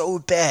is so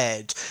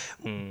bad,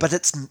 but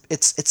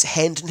it's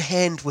hand in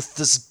hand with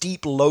this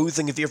deep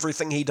loathing of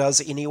everything he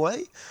does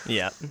anyway.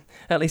 Yeah.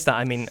 At least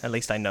I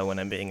know when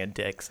I'm being a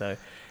dick, so...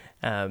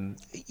 and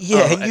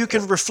you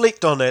can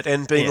reflect on it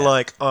and being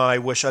like, oh, I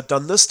wish I'd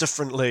done this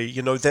differently.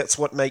 You know, that's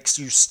what makes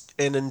you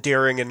an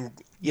endearing and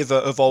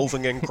ever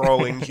evolving and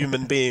growing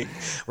human being.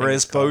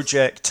 Whereas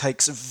Bojack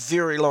takes a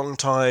very long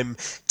time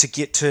to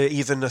get to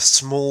even a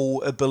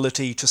small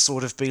ability to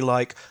sort of be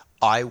like,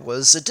 I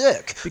was a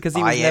dick. Because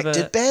I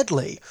acted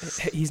badly.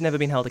 He's never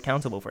been held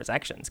accountable for his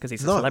actions because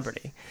he's a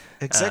celebrity.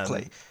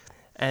 Exactly.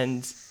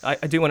 And I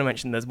do want to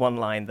mention there's one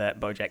line that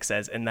Bojack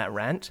says in that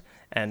rant,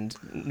 and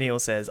Neil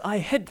says, I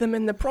hid them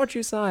in the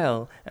produce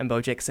aisle. And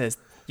Bojack says,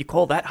 you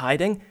call that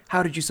hiding?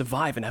 How did you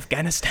survive in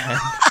Afghanistan?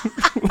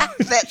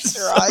 That's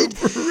right.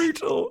 So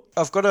brutal.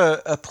 I've got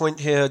a point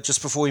here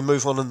just before we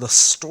move on in the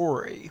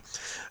story.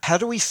 How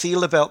do we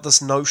feel about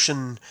this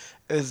notion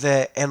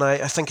that, and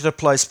I think it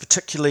applies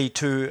particularly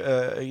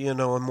to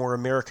a more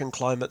American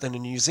climate than a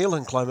New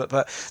Zealand climate,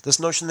 but this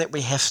notion that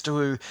we have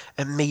to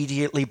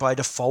immediately by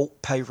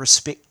default pay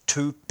respect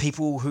to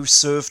people who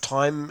serve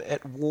time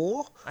at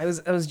war? I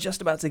was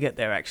just about to get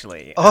there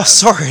actually. Oh,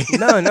 sorry.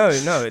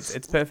 No,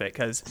 it's perfect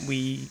because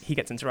he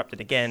gets interrupted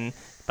again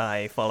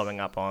by following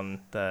up on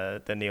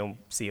the Neil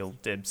Seal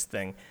Dibs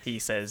thing. He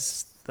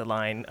says the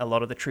line, a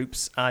lot of the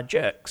troops are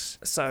jerks.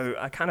 So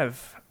I kind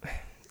of...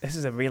 This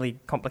is a really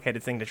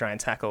complicated thing to try and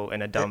tackle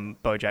in a dumb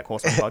BoJack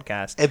Horseman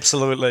podcast.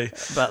 Absolutely.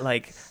 But I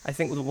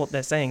think what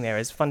they're saying there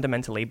is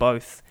fundamentally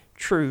both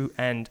true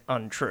and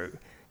untrue.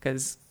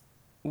 Because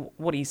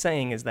what he's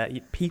saying is that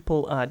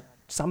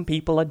some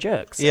people are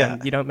jerks. Yeah.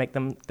 And they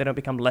don't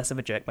become less of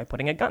a jerk by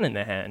putting a gun in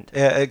their hand.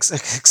 Yeah,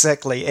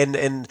 exactly. And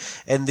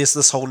there's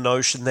this whole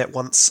notion that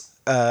once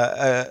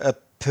a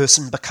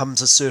person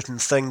becomes a certain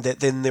thing, that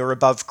then they're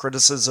above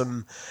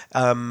criticism,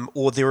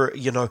 or they're,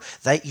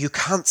 you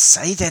can't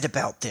say that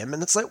about them.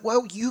 And it's like,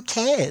 well, you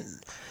can.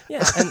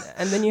 Yeah,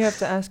 and then you have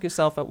to ask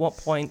yourself, at what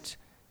point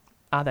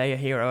are they a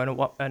hero,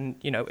 and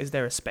is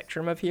there a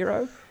spectrum of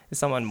hero? Is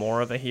someone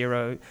more of a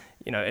hero?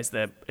 Is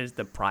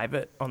the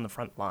private on the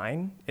front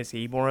line, is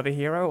he more of a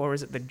hero, or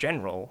is it the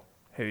general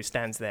who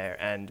stands there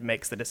and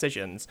makes the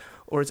decisions,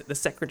 or is it the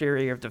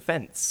Secretary of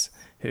Defense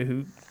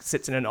who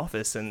sits in an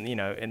office and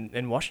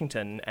in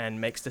Washington and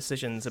makes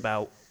decisions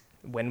about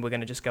when we're going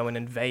to just go and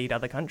invade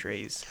other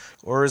countries?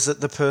 Or is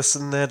it the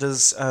person that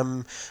is,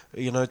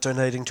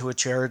 donating to a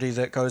charity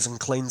that goes and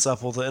cleans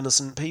up all the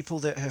innocent people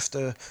that have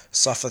to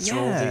suffer through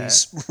all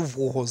these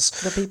wars?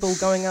 The people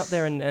going out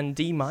there and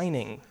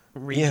demining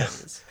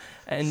regions.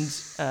 And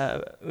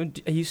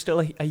are you still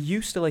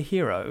a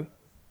hero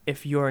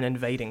if you're an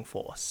invading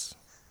force?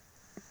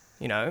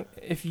 You know,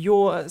 if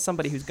you're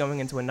somebody who's going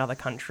into another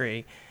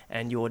country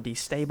and you're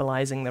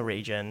destabilizing the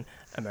region,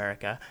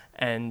 America,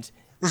 and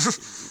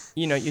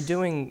you know, you're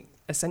doing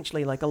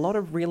essentially like a lot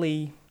of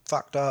really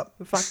fucked up,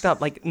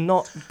 like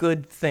not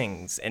good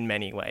things in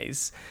many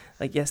ways.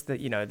 Like, yes,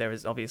 that, you know, there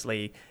is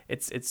obviously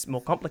it's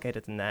more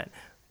complicated than that.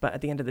 But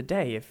at the end of the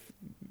day,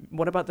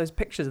 what about those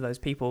pictures of those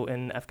people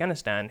in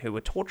Afghanistan who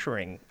were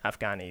torturing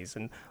Afghanis?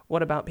 And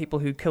what about people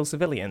who kill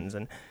civilians?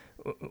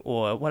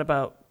 Or what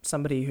about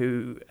somebody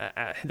who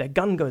their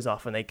gun goes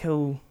off and they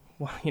kill,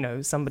 you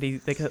know, somebody,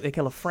 they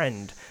kill a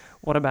friend?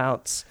 What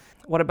about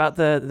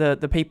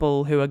the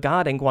people who are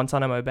guarding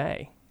Guantanamo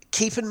Bay?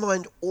 Keep in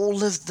mind,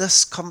 all of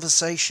this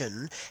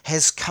conversation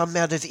has come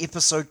out of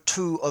episode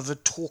 2 of a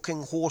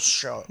talking horse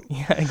show.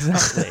 Yeah,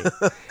 exactly.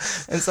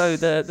 And so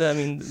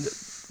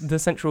the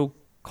central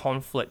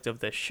conflict of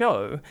this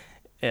show,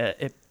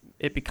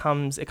 it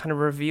kind of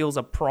reveals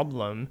a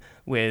problem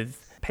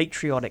with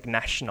patriotic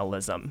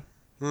nationalism,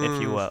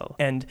 if you will.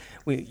 And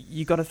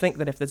you got to think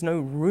that if there's no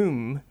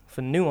room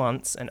for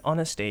nuance and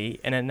honesty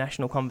in a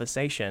national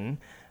conversation,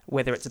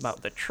 whether it's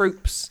about the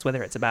troops,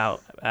 whether it's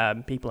about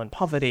people in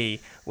poverty,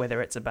 whether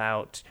it's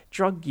about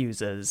drug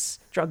users,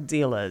 drug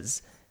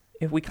dealers,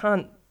 if we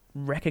can't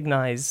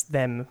recognize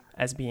them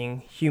as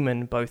being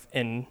human both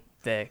in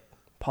their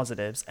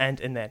positives and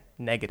in their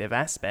negative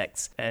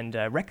aspects, and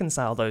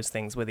reconcile those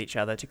things with each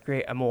other to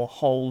create a more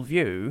whole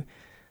view,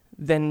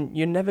 then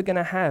you're never going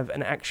to have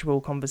an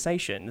actual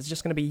conversation. It's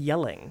just going to be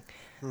yelling,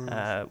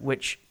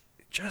 which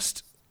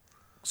just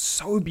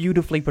so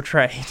beautifully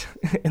portrayed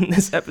in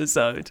this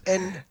episode.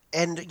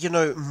 And you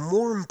know,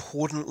 more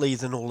importantly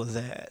than all of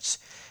that,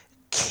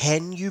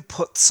 can you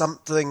put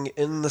something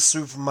in the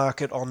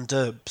supermarket on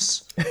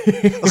dibs?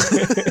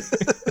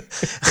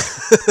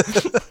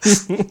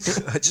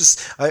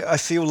 I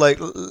feel like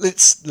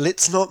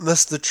let's not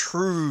miss the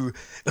true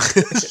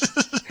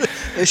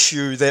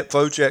issue that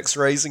BoJack's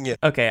raising here.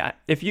 Okay,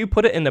 if you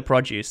put it in the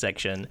produce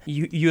section,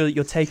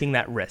 you're taking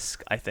that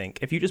risk, I think.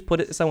 If you just put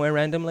it somewhere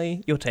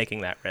randomly, you're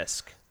taking that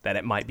risk that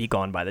it might be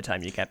gone by the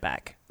time you get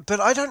back. But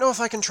I don't know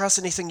if I can trust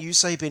anything you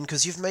say, Ben,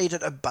 because you've made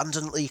it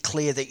abundantly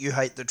clear that you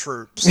hate the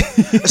troops.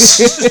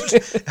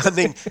 I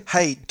mean,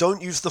 hey,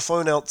 don't use the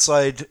phone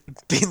outside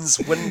Ben's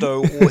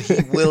window or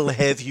he will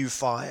have you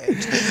fired.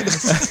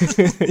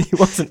 He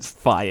wasn't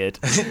fired.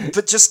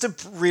 But just to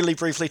really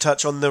briefly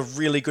touch on the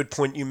really good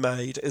point you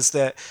made, is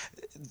that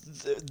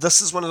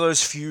this is one of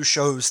those few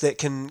shows that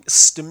can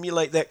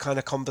stimulate that kind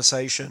of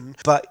conversation,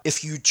 but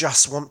if you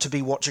just want to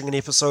be watching an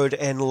episode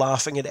and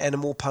laughing at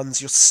animal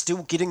puns, you're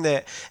still getting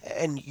that,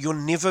 and you're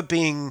never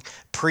being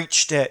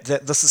preached at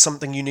that this is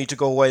something you need to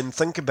go away and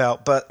think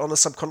about. But on a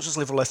subconscious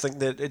level, I think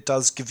that it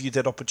does give you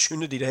that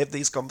opportunity to have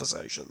these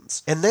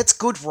conversations, and that's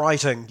good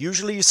writing.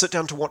 Usually you sit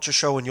down to watch a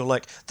show and you're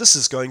like, this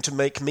is going to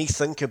make me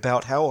think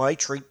about how I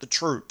treat the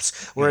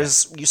troops,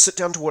 whereas you sit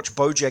down to watch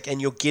BoJack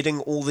and you're getting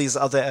all these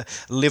other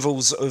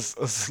levels of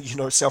you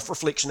know,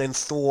 self-reflection and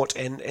thought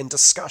and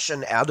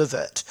discussion out of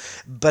it.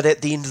 But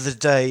at the end of the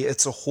day,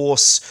 it's a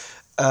horse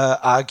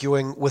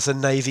arguing with a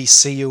Navy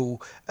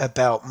SEAL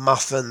about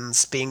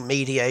muffins being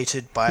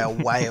mediated by a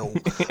whale.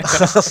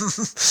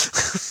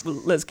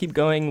 Let's keep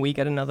going. We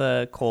get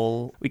another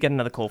call.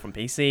 From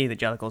PC, the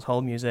Jellicles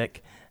hold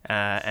music,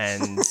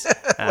 and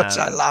which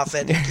I laugh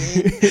at again.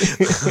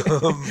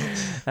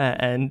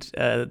 And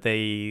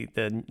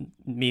the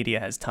media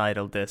has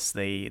titled this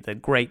the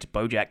Great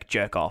BoJack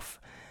Jerk Off.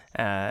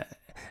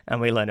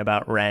 And we learn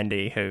about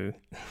Randy, who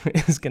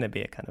is going to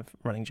be a kind of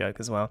running joke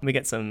as well. We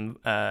get some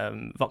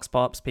vox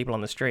pops, people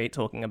on the street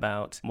talking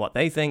about what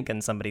they think,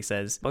 and somebody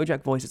says,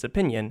 BoJack voiced his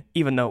opinion,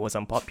 even though it was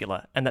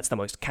unpopular, and that's the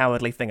most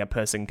cowardly thing a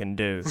person can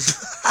do.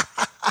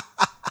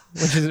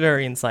 Which is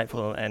very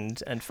insightful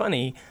and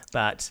funny,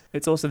 but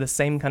it's also the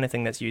same kind of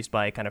thing that's used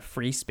by kind of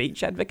free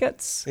speech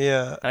advocates.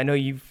 Yeah. I know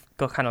you've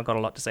got a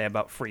lot to say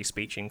about free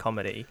speech in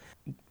comedy.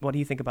 What do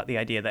you think about the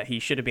idea that he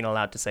should have been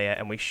allowed to say it,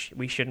 and we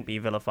shouldn't be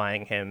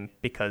vilifying him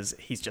because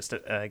he's just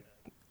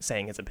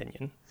saying his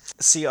opinion?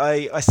 See,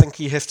 I think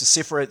you have to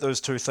separate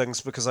those two things,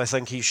 because I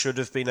think he should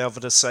have been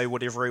able to say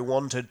whatever he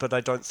wanted, but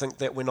I don't think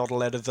that we're not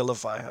allowed to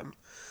vilify him.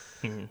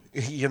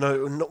 You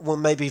know, well,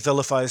 maybe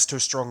vilify is too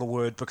strong a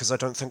word, because I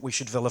don't think we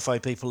should vilify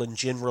people in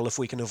general if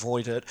we can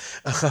avoid it.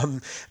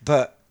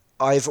 But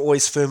I've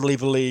always firmly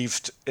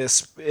believed,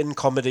 in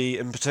comedy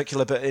in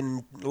particular, but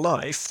in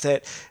life,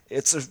 that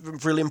it's a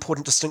really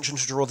important distinction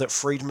to draw, that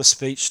freedom of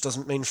speech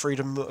doesn't mean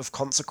freedom of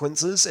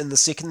consequences. And the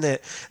second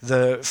that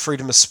the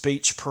freedom of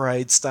speech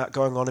parades start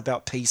going on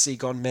about PC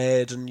gone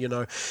mad and, you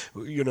know,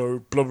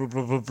 blah, blah,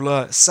 blah, blah,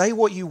 blah, say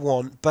what you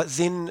want, but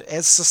then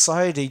as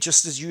society,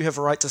 just as you have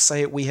a right to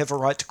say it, we have a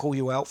right to call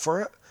you out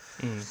for it.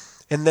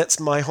 And that's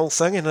my whole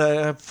thing, and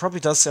it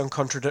probably does sound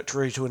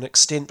contradictory to an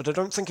extent, but I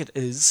don't think it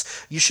is.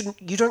 You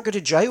don't go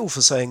to jail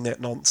for saying that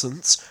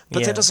nonsense,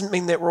 but Yeah. that doesn't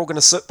mean that we're all going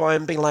to sit by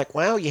and be like,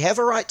 wow, you have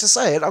a right to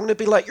say it. I'm going to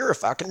be like, you're a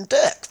fucking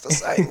dick for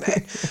saying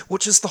that,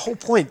 which is the whole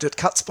point. It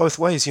cuts both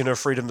ways,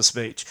 freedom of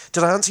speech.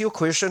 Did I answer your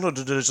question, or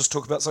did I just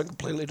talk about something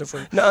completely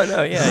different? No,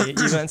 yeah,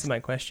 you've answered my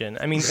question.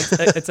 I mean,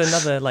 it's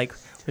another, like,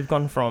 we've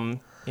gone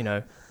from,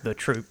 the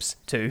troops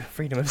to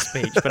freedom of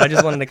speech, but I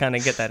just wanted to kind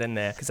of get that in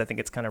there because I think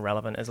it's kind of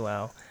relevant as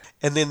well.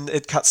 And then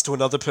it cuts to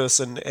another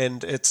person,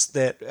 and it's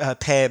that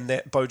Pam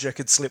that Bojack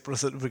had slept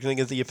with at the beginning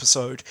of the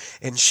episode,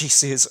 and she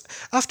says,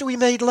 after we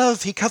made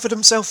love, he covered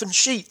himself in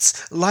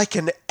sheets like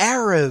an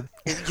Arab.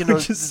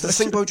 The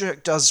thing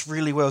Bojack does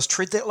really well is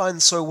tread that line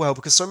so well,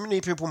 because so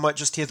many people might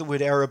just hear the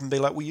word Arab and be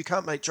like, well, you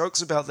can't make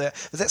jokes about that.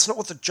 But that's not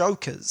what the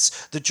joke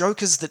is. The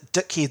joke is that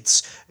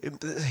dickheads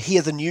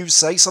hear the news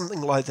say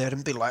something like that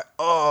and be like,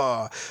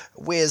 oh,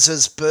 where's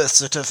his birth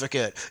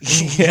certificate?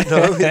 Yeah.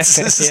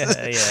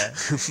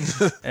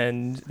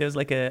 And there's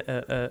like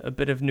a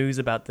bit of news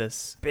about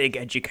this big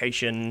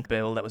education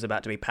bill that was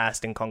about to be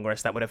passed in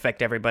Congress that would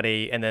affect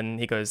everybody. And then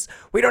he goes,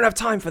 we don't have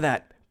time for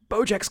that.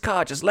 Bojack's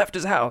car just left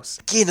his house.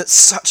 Again, it's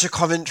such a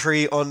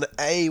commentary on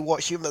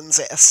what humans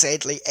are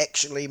sadly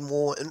actually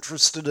more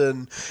interested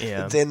in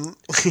than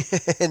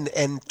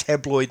and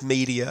tabloid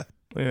media.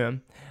 Yeah.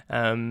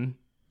 And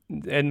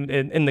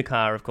in the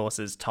car, of course,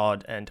 is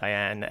Todd and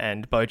Diane,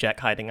 and Bojack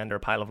hiding under a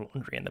pile of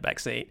laundry in the back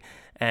seat.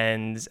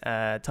 And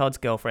Todd's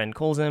girlfriend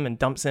calls him and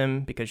dumps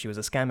him because she was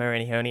a scammer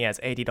and he only has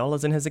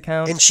 $80 in his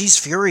account. And she's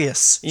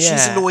furious. Yeah.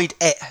 She's annoyed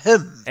at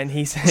him. And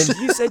he said,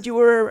 you said you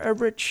were a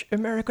rich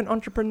American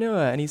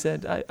entrepreneur. And he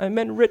said, I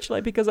meant rich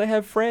like because I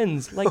have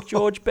friends like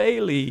George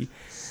Bailey,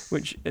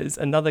 which is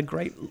another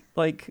great,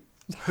 like,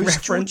 Who's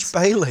reference.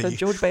 George Bailey? So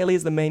George Bailey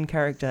is the main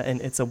character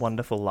in It's a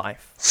Wonderful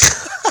Life.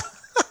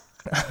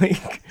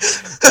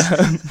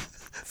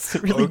 It's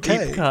really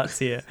deep cuts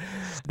here.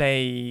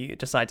 They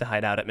decide to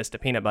hide out at Mr.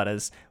 Peanut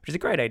Butter's, which is a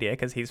great idea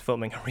because he's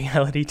filming a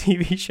reality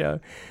TV show.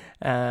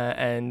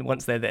 And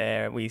once they're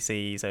there, we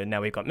see, so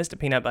now we've got Mr.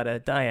 Peanut Butter,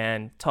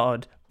 Diane,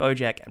 Todd,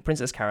 Bojack, and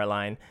Princess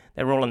Caroline.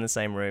 They're all in the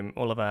same room,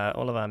 all of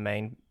our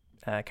main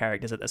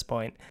characters at this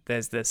point.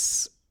 There's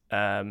this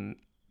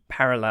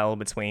parallel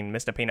between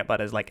Mr. Peanut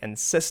Butter's like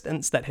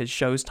insistence that his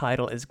show's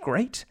title is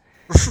great.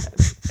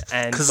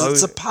 Because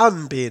it's a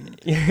pun, Ben.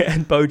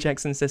 And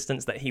Bojack's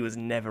insistence that he was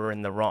never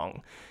in the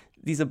wrong.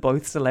 These are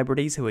both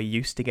celebrities who are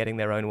used to getting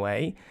their own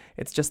way.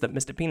 It's just that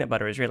Mr. Peanut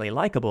Butter is really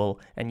likable,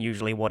 and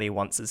usually what he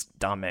wants is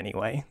dumb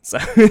anyway, so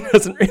it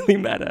doesn't really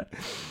matter.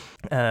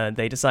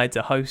 They decide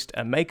to host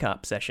a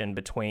makeup session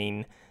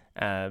between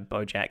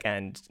Bojack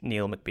and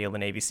Neil McBeal, the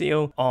Navy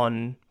SEAL,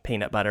 on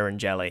Peanut Butter and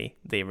Jelly,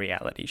 the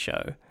reality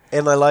show.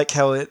 And I like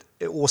how it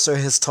also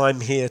has time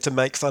here to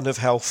make fun of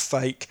how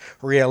fake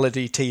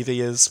reality TV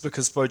is,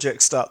 because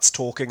Bojack starts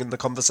talking in the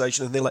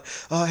conversation and they're like,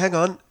 oh, hang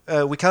on,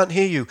 we can't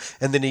hear you.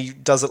 And then he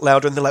does it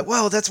louder and they're like,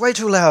 wow, that's way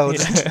too loud.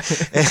 Yeah.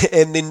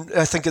 and then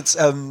I think it's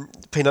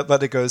Peanut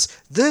Butter goes,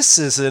 this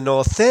is an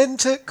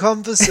authentic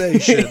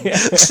conversation.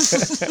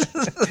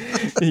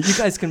 You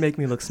guys can make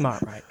me look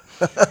smart, right?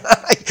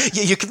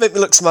 Yeah, you can make me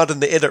look smart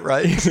in the edit,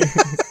 right?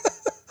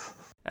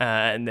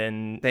 And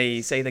then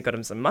they say they got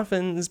him some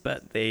muffins,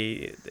 but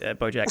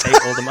Bojack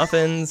ate all the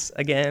muffins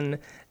again.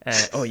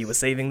 Oh, you were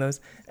saving those?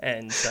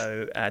 And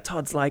so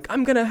Todd's like,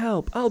 I'm gonna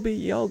help. I'll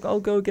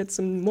go get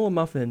some more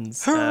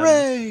muffins.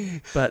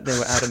 Hooray! But they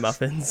were out of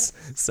muffins,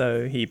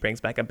 so he brings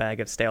back a bag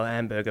of stale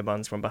hamburger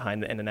buns from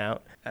behind the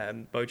In-N-Out.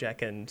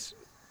 Bojack and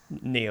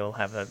Neil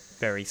have a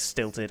very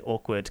stilted,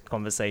 awkward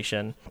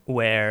conversation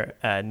where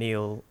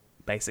Neil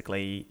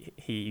basically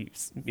he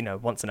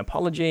wants an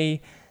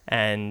apology.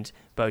 And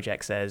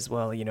Bojack says,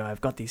 well,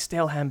 I've got these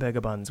stale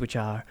hamburger buns, which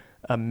are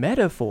a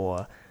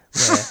metaphor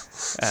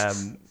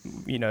where,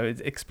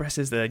 it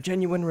expresses the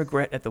genuine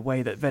regret at the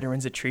way that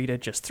veterans are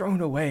treated, just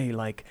thrown away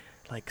like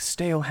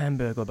stale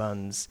hamburger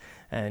buns.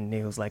 And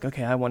Neil's like,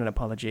 okay, I want an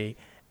apology,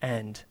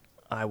 and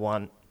I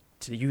want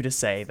you to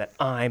say that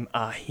I'm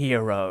a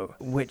hero,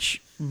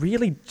 which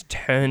really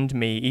turned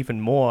me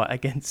even more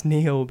against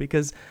Neil,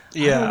 because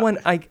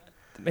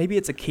maybe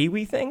it's a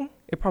Kiwi thing.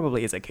 It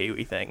probably is a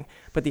Kiwi thing.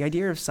 But the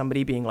idea of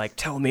somebody being like,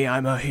 tell me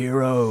I'm a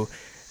hero,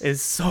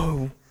 is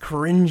so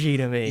cringy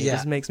to me. Yeah, it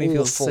just makes me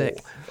feel sick.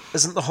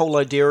 Isn't the whole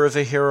idea of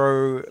a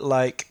hero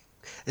like...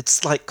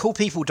 It's like cool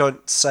people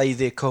don't say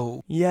they're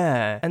cool.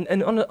 Yeah,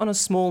 and on a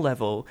small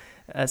level,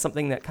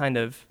 something that kind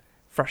of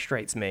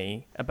frustrates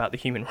me about the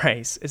human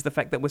race is the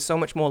fact that we're so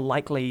much more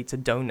likely to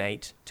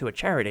donate to a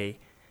charity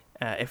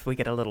if we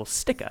get a little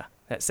sticker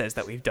that says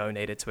that we've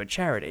donated to a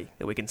charity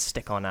that we can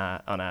stick on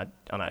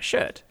our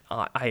shirt.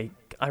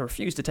 I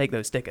refuse to take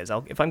those stickers.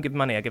 If I'm giving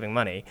money, I'm giving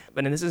money.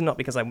 But this is not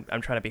because I'm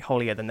trying to be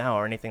holier than thou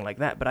or anything like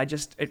that. But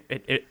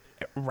it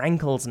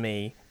rankles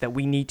me that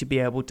we need to be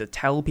able to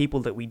tell people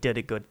that we did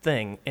a good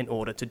thing in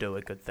order to do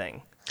a good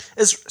thing.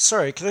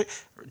 Sorry,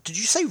 did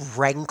you say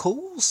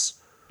rankles?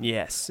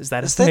 Yes. Is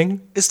that a Is that,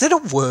 thing? is that a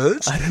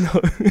word? I don't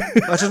know.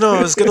 I don't know.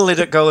 I was going to let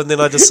it go, and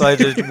then I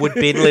decided, would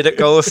Ben let it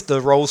go if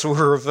the roles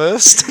were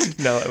reversed?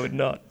 No, I would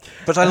not.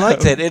 But I like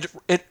that.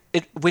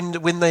 It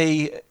when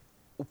they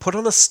put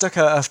on a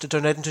sticker after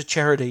donating to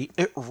charity,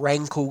 it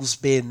rankles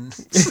Ben.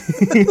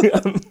 Look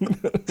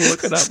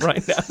it up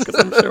right now because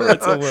I'm sure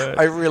it's a word.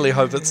 I really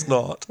hope it's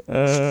not.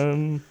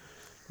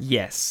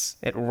 Yes,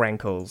 it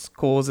rankles,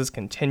 causes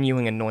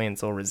continuing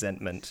annoyance or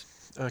resentment.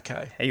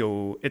 Okay.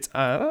 Heyo. It's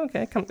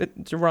okay.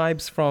 It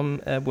derives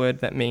from a word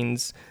that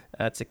means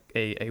it's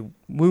a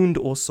wound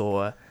or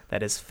sore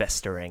that is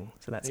festering.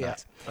 So that's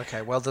nice.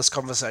 Okay. Well, this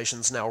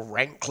conversation's now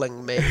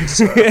rankling me.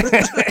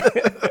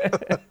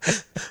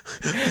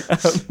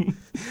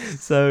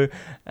 So.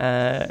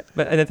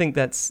 But I think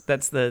that's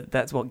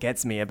what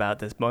gets me about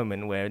this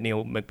moment where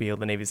Neil McBeal,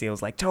 the Navy SEAL,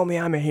 is like, "Tell me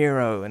I'm a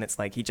hero," and it's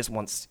like he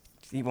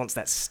wants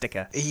that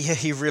sticker. Yeah,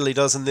 he really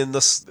does. And then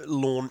this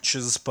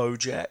launches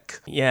BoJack.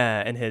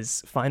 Yeah, and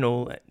his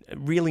final,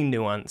 really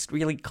nuanced,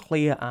 really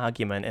clear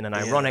argument in an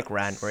ironic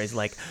rant where he's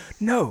like,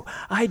 "No,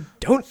 I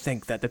don't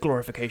think that the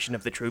glorification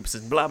of the troops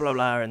is blah blah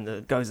blah,"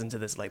 and goes into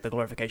this like the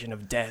glorification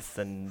of death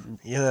and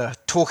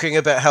talking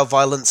about how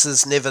violence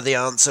is never the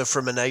answer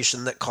from a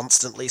nation that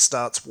constantly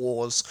starts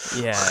wars.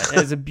 Yeah,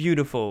 it's a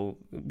beautiful,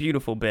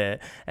 beautiful bit.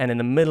 And in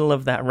the middle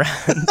of that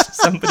rant,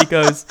 somebody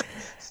goes,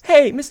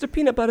 "Hey, Mr.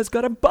 Peanut Butter's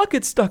got a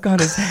bucket stuck on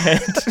his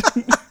head."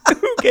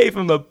 Who gave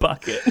him a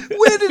bucket?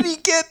 Where did he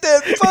get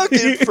that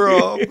bucket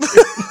from?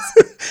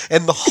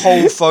 And the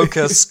whole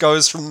focus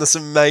goes from this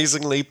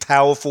amazingly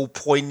powerful,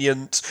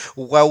 poignant,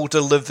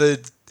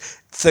 well-delivered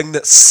thing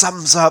that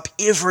sums up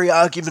every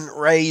argument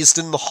raised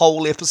in the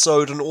whole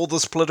episode and all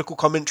this political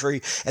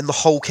commentary, and the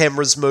whole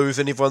cameras move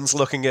and everyone's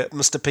looking at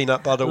Mr.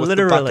 Peanut Butter with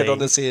the bucket on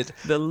his head.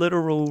 The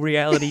literal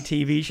reality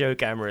TV show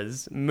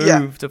cameras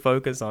move to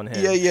focus on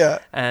him. Yeah.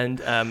 And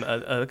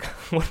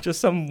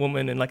just some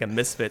woman in like a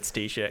Misfits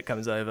t-shirt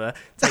comes over,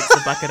 takes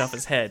the bucket off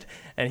his head,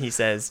 and he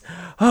says,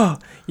 "Oh,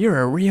 you're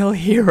a real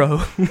hero."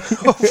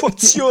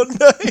 What's your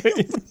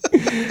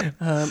name?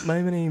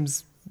 My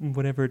name's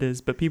whatever it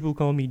is, but people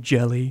call me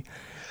Jelly.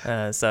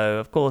 So,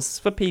 of course,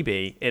 for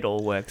PB, it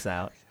all works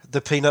out.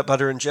 The peanut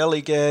butter and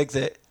jelly gag,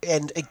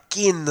 and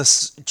again,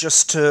 this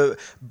just to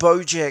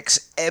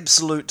BoJack's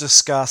absolute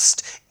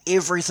disgust,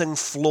 everything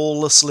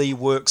flawlessly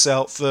works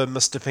out for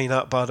Mr.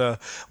 Peanut Butter,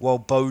 while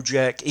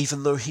BoJack,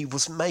 even though he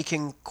was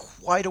making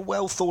quite a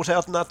well thought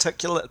out and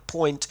articulate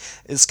point,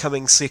 is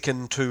coming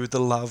second to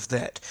the love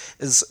that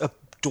is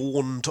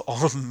dawned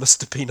on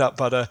Mr. Peanut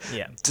Butter,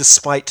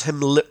 despite him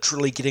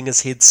literally getting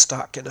his head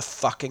stuck in a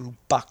fucking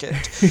bucket,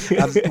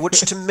 which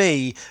to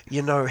me,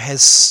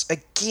 has,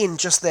 again,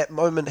 just that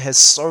moment has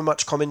so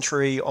much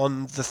commentary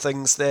on the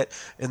things that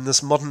in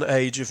this modern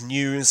age of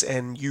news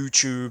and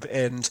YouTube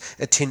and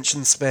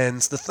attention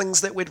spans, the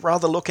things that we'd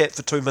rather look at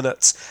for 2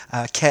 minutes,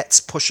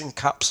 cats pushing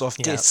cups off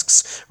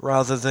desks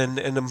rather than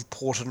an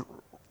important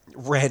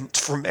rant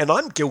from, and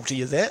I'm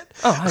guilty of that.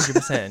 Oh,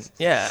 100%.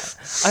 Yeah.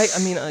 I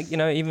mean,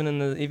 even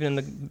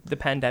in the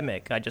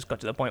pandemic, I just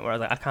got to the point where I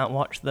was like, I can't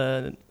watch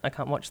the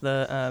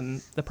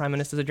Prime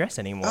Minister's address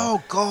anymore.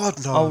 Oh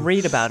God, no. I'll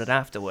read about it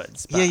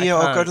afterwards. But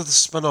I'll go to the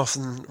spin-off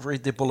and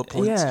read their bullet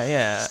points.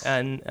 Yeah,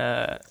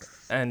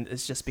 and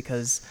it's just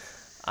because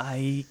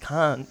I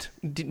can't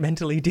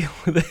mentally deal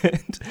with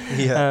it.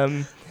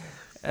 Yeah.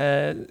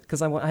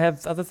 Because I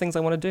have other things I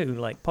want to do,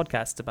 like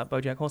podcasts about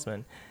BoJack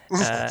Horseman.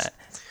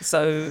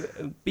 So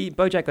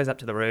BoJack goes up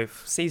to the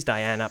roof, sees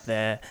Diane up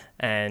there,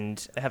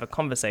 and they have a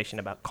conversation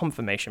about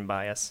confirmation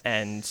bias.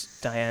 And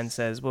Diane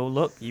says, "Well,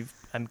 look,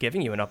 I'm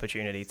giving you an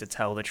opportunity to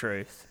tell the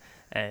truth."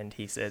 And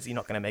he says, "You're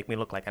not going to make me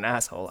look like an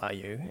asshole, are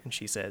you?" And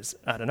she says,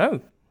 "I don't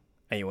know.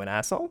 Are you an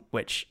asshole?"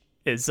 Which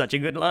is such a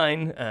good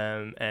line.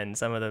 And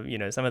some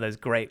of those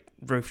great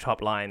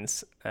rooftop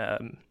lines.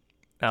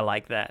 I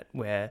like that,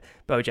 where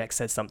BoJack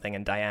says something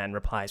and Diane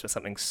replies with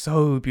something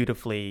so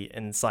beautifully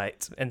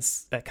concise and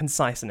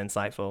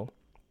insightful.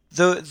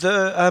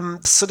 The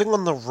sitting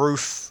on the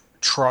roof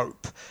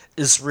trope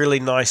is really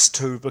nice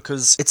too,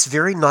 because it's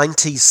very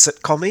 90s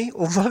sitcom-y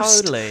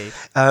almost. Totally.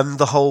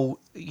 The whole,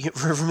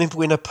 remember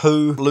when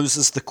Apu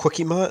loses the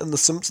Quickie Mart in The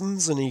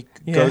Simpsons and he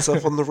goes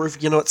up on the roof?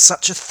 It's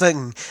such a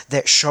thing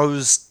that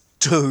shows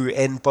do,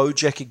 and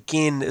BoJack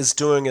again is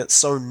doing it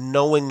so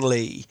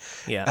knowingly.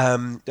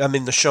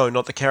 The show,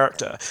 not the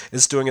character,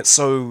 is doing it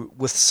so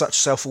with such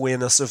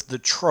self-awareness of the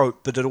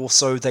trope, but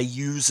they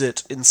use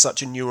it in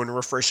such a new and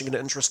refreshing and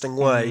interesting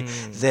way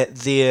that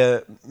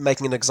they're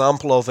making an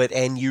example of it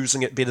and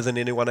using it better than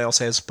anyone else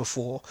has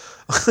before.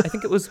 I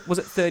think it was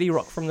it 30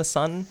 Rock from the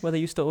Sun, where they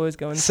used to always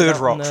go and Third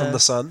Rock from the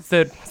Sun.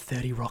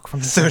 30 Rock from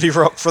the Sun. 30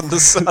 Rock from the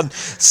Sun,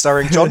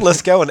 starring John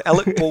Lithgow and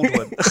Alec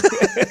Baldwin.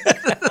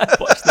 I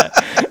watched that.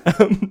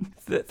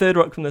 Third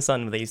Rock from the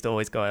Sun, where they used to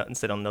always go out and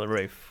sit on the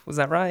roof. Was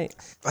that right?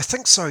 I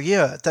think so,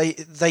 yeah.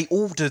 They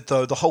all did,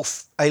 though. The whole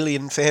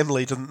Alien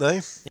family, didn't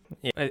they?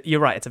 Yeah, you're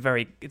right. It's a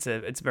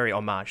very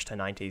homage to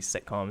 90s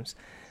sitcoms.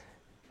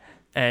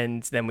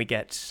 And then we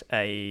get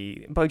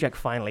BoJack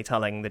finally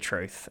telling the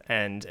truth,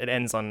 and it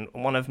ends on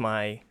one of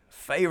my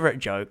favorite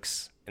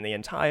jokes in the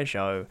entire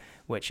show,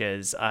 which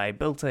is I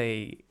built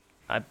a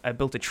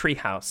tree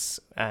house,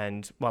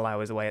 and while I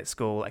was away at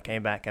school, I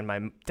came back and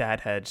my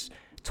dad had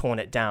torn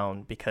it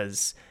down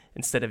because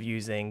instead of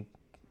using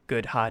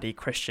good hardy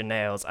Christian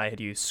nails, I had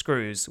used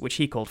screws, which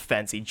he called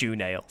fancy Jew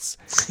nails,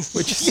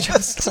 which is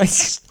just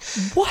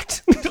like,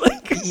 what?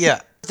 Like,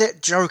 Yeah,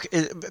 that joke,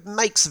 it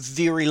makes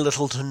very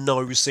little to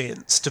no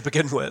sense to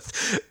begin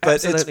with.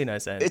 But absolutely no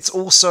sense. It's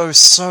also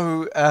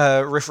so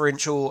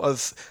referential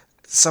of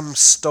some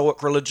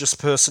stoic religious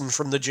person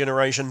from the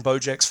generation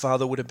Bojack's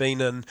father would have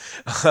been in,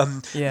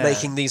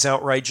 making these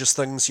outrageous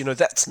things. You know,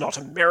 that's not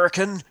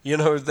American. You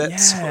know,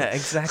 that's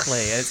exactly.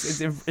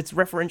 It's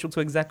referential to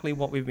exactly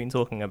what we've been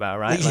talking about,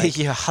 right? Like,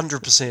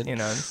 100%. You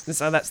know,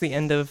 so that's the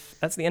end of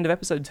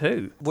episode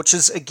 2, which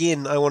is,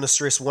 again, I want to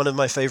stress, one of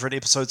my favorite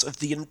episodes of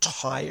the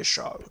entire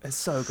show. It's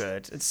so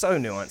good. It's so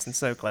nuanced and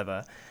so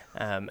clever.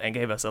 And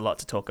gave us a lot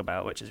to talk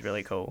about, which is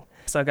really cool.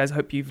 So, guys,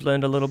 hope you've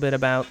learned a little bit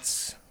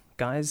about.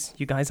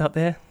 You guys out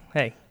there,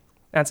 hey,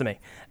 answer me.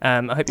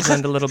 I hope you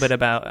learned a little bit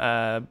about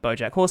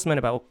BoJack Horseman,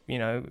 about, you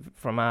know,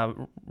 from our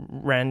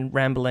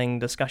rambling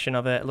discussion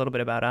of it, a little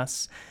bit about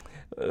us.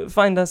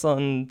 Find us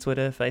on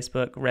Twitter,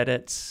 Facebook,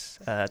 Reddit,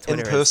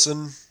 Twitter.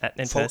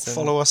 In person.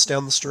 Follow us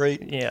down the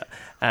street. Yeah.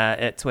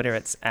 At Twitter,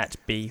 it's at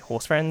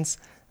BHorsefriends,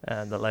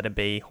 the letter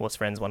B,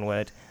 Horsefriends, one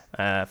word.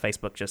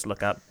 Facebook, just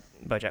look up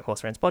BoJack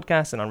Horsefriends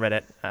podcast, and on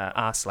Reddit,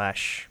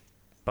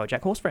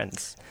 r/BoJack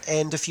Horsefriends.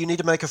 And if you need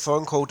to make a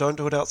phone call, don't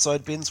do it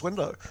outside Ben's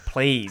window.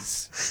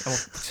 Please.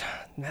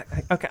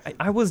 Okay,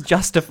 I was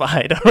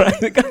justified, alright?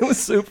 The guy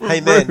was super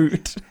rude.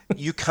 Man,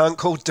 you can't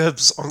call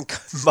dibs on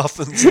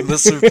muffins in the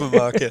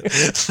supermarket.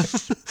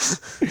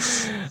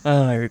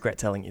 Oh, I regret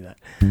telling you that.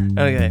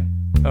 Okay,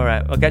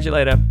 alright, I'll catch you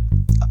later.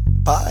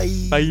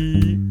 Bye.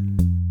 Bye.